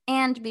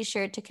 And be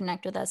sure to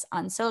connect with us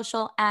on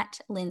social at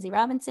Lindsay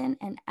Robinson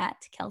and at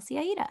Kelsey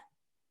Aida.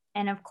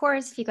 And of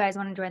course, if you guys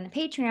want to join the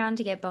Patreon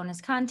to get bonus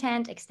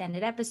content,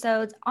 extended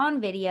episodes on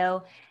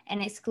video,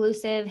 and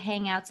exclusive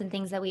hangouts and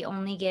things that we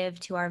only give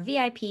to our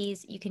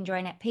VIPs, you can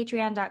join at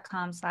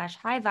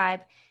patreon.com/highvibe.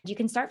 You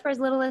can start for as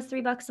little as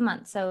 $3 a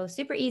month. So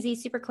super easy,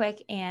 super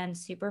quick, and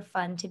super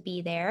fun to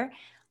be there.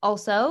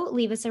 Also,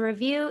 leave us a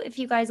review. If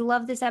you guys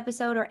love this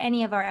episode or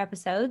any of our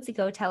episodes,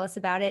 go tell us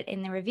about it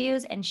in the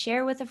reviews and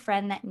share with a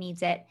friend that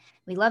needs it.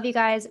 We love you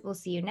guys. We'll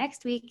see you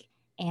next week,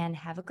 and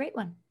have a great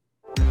one.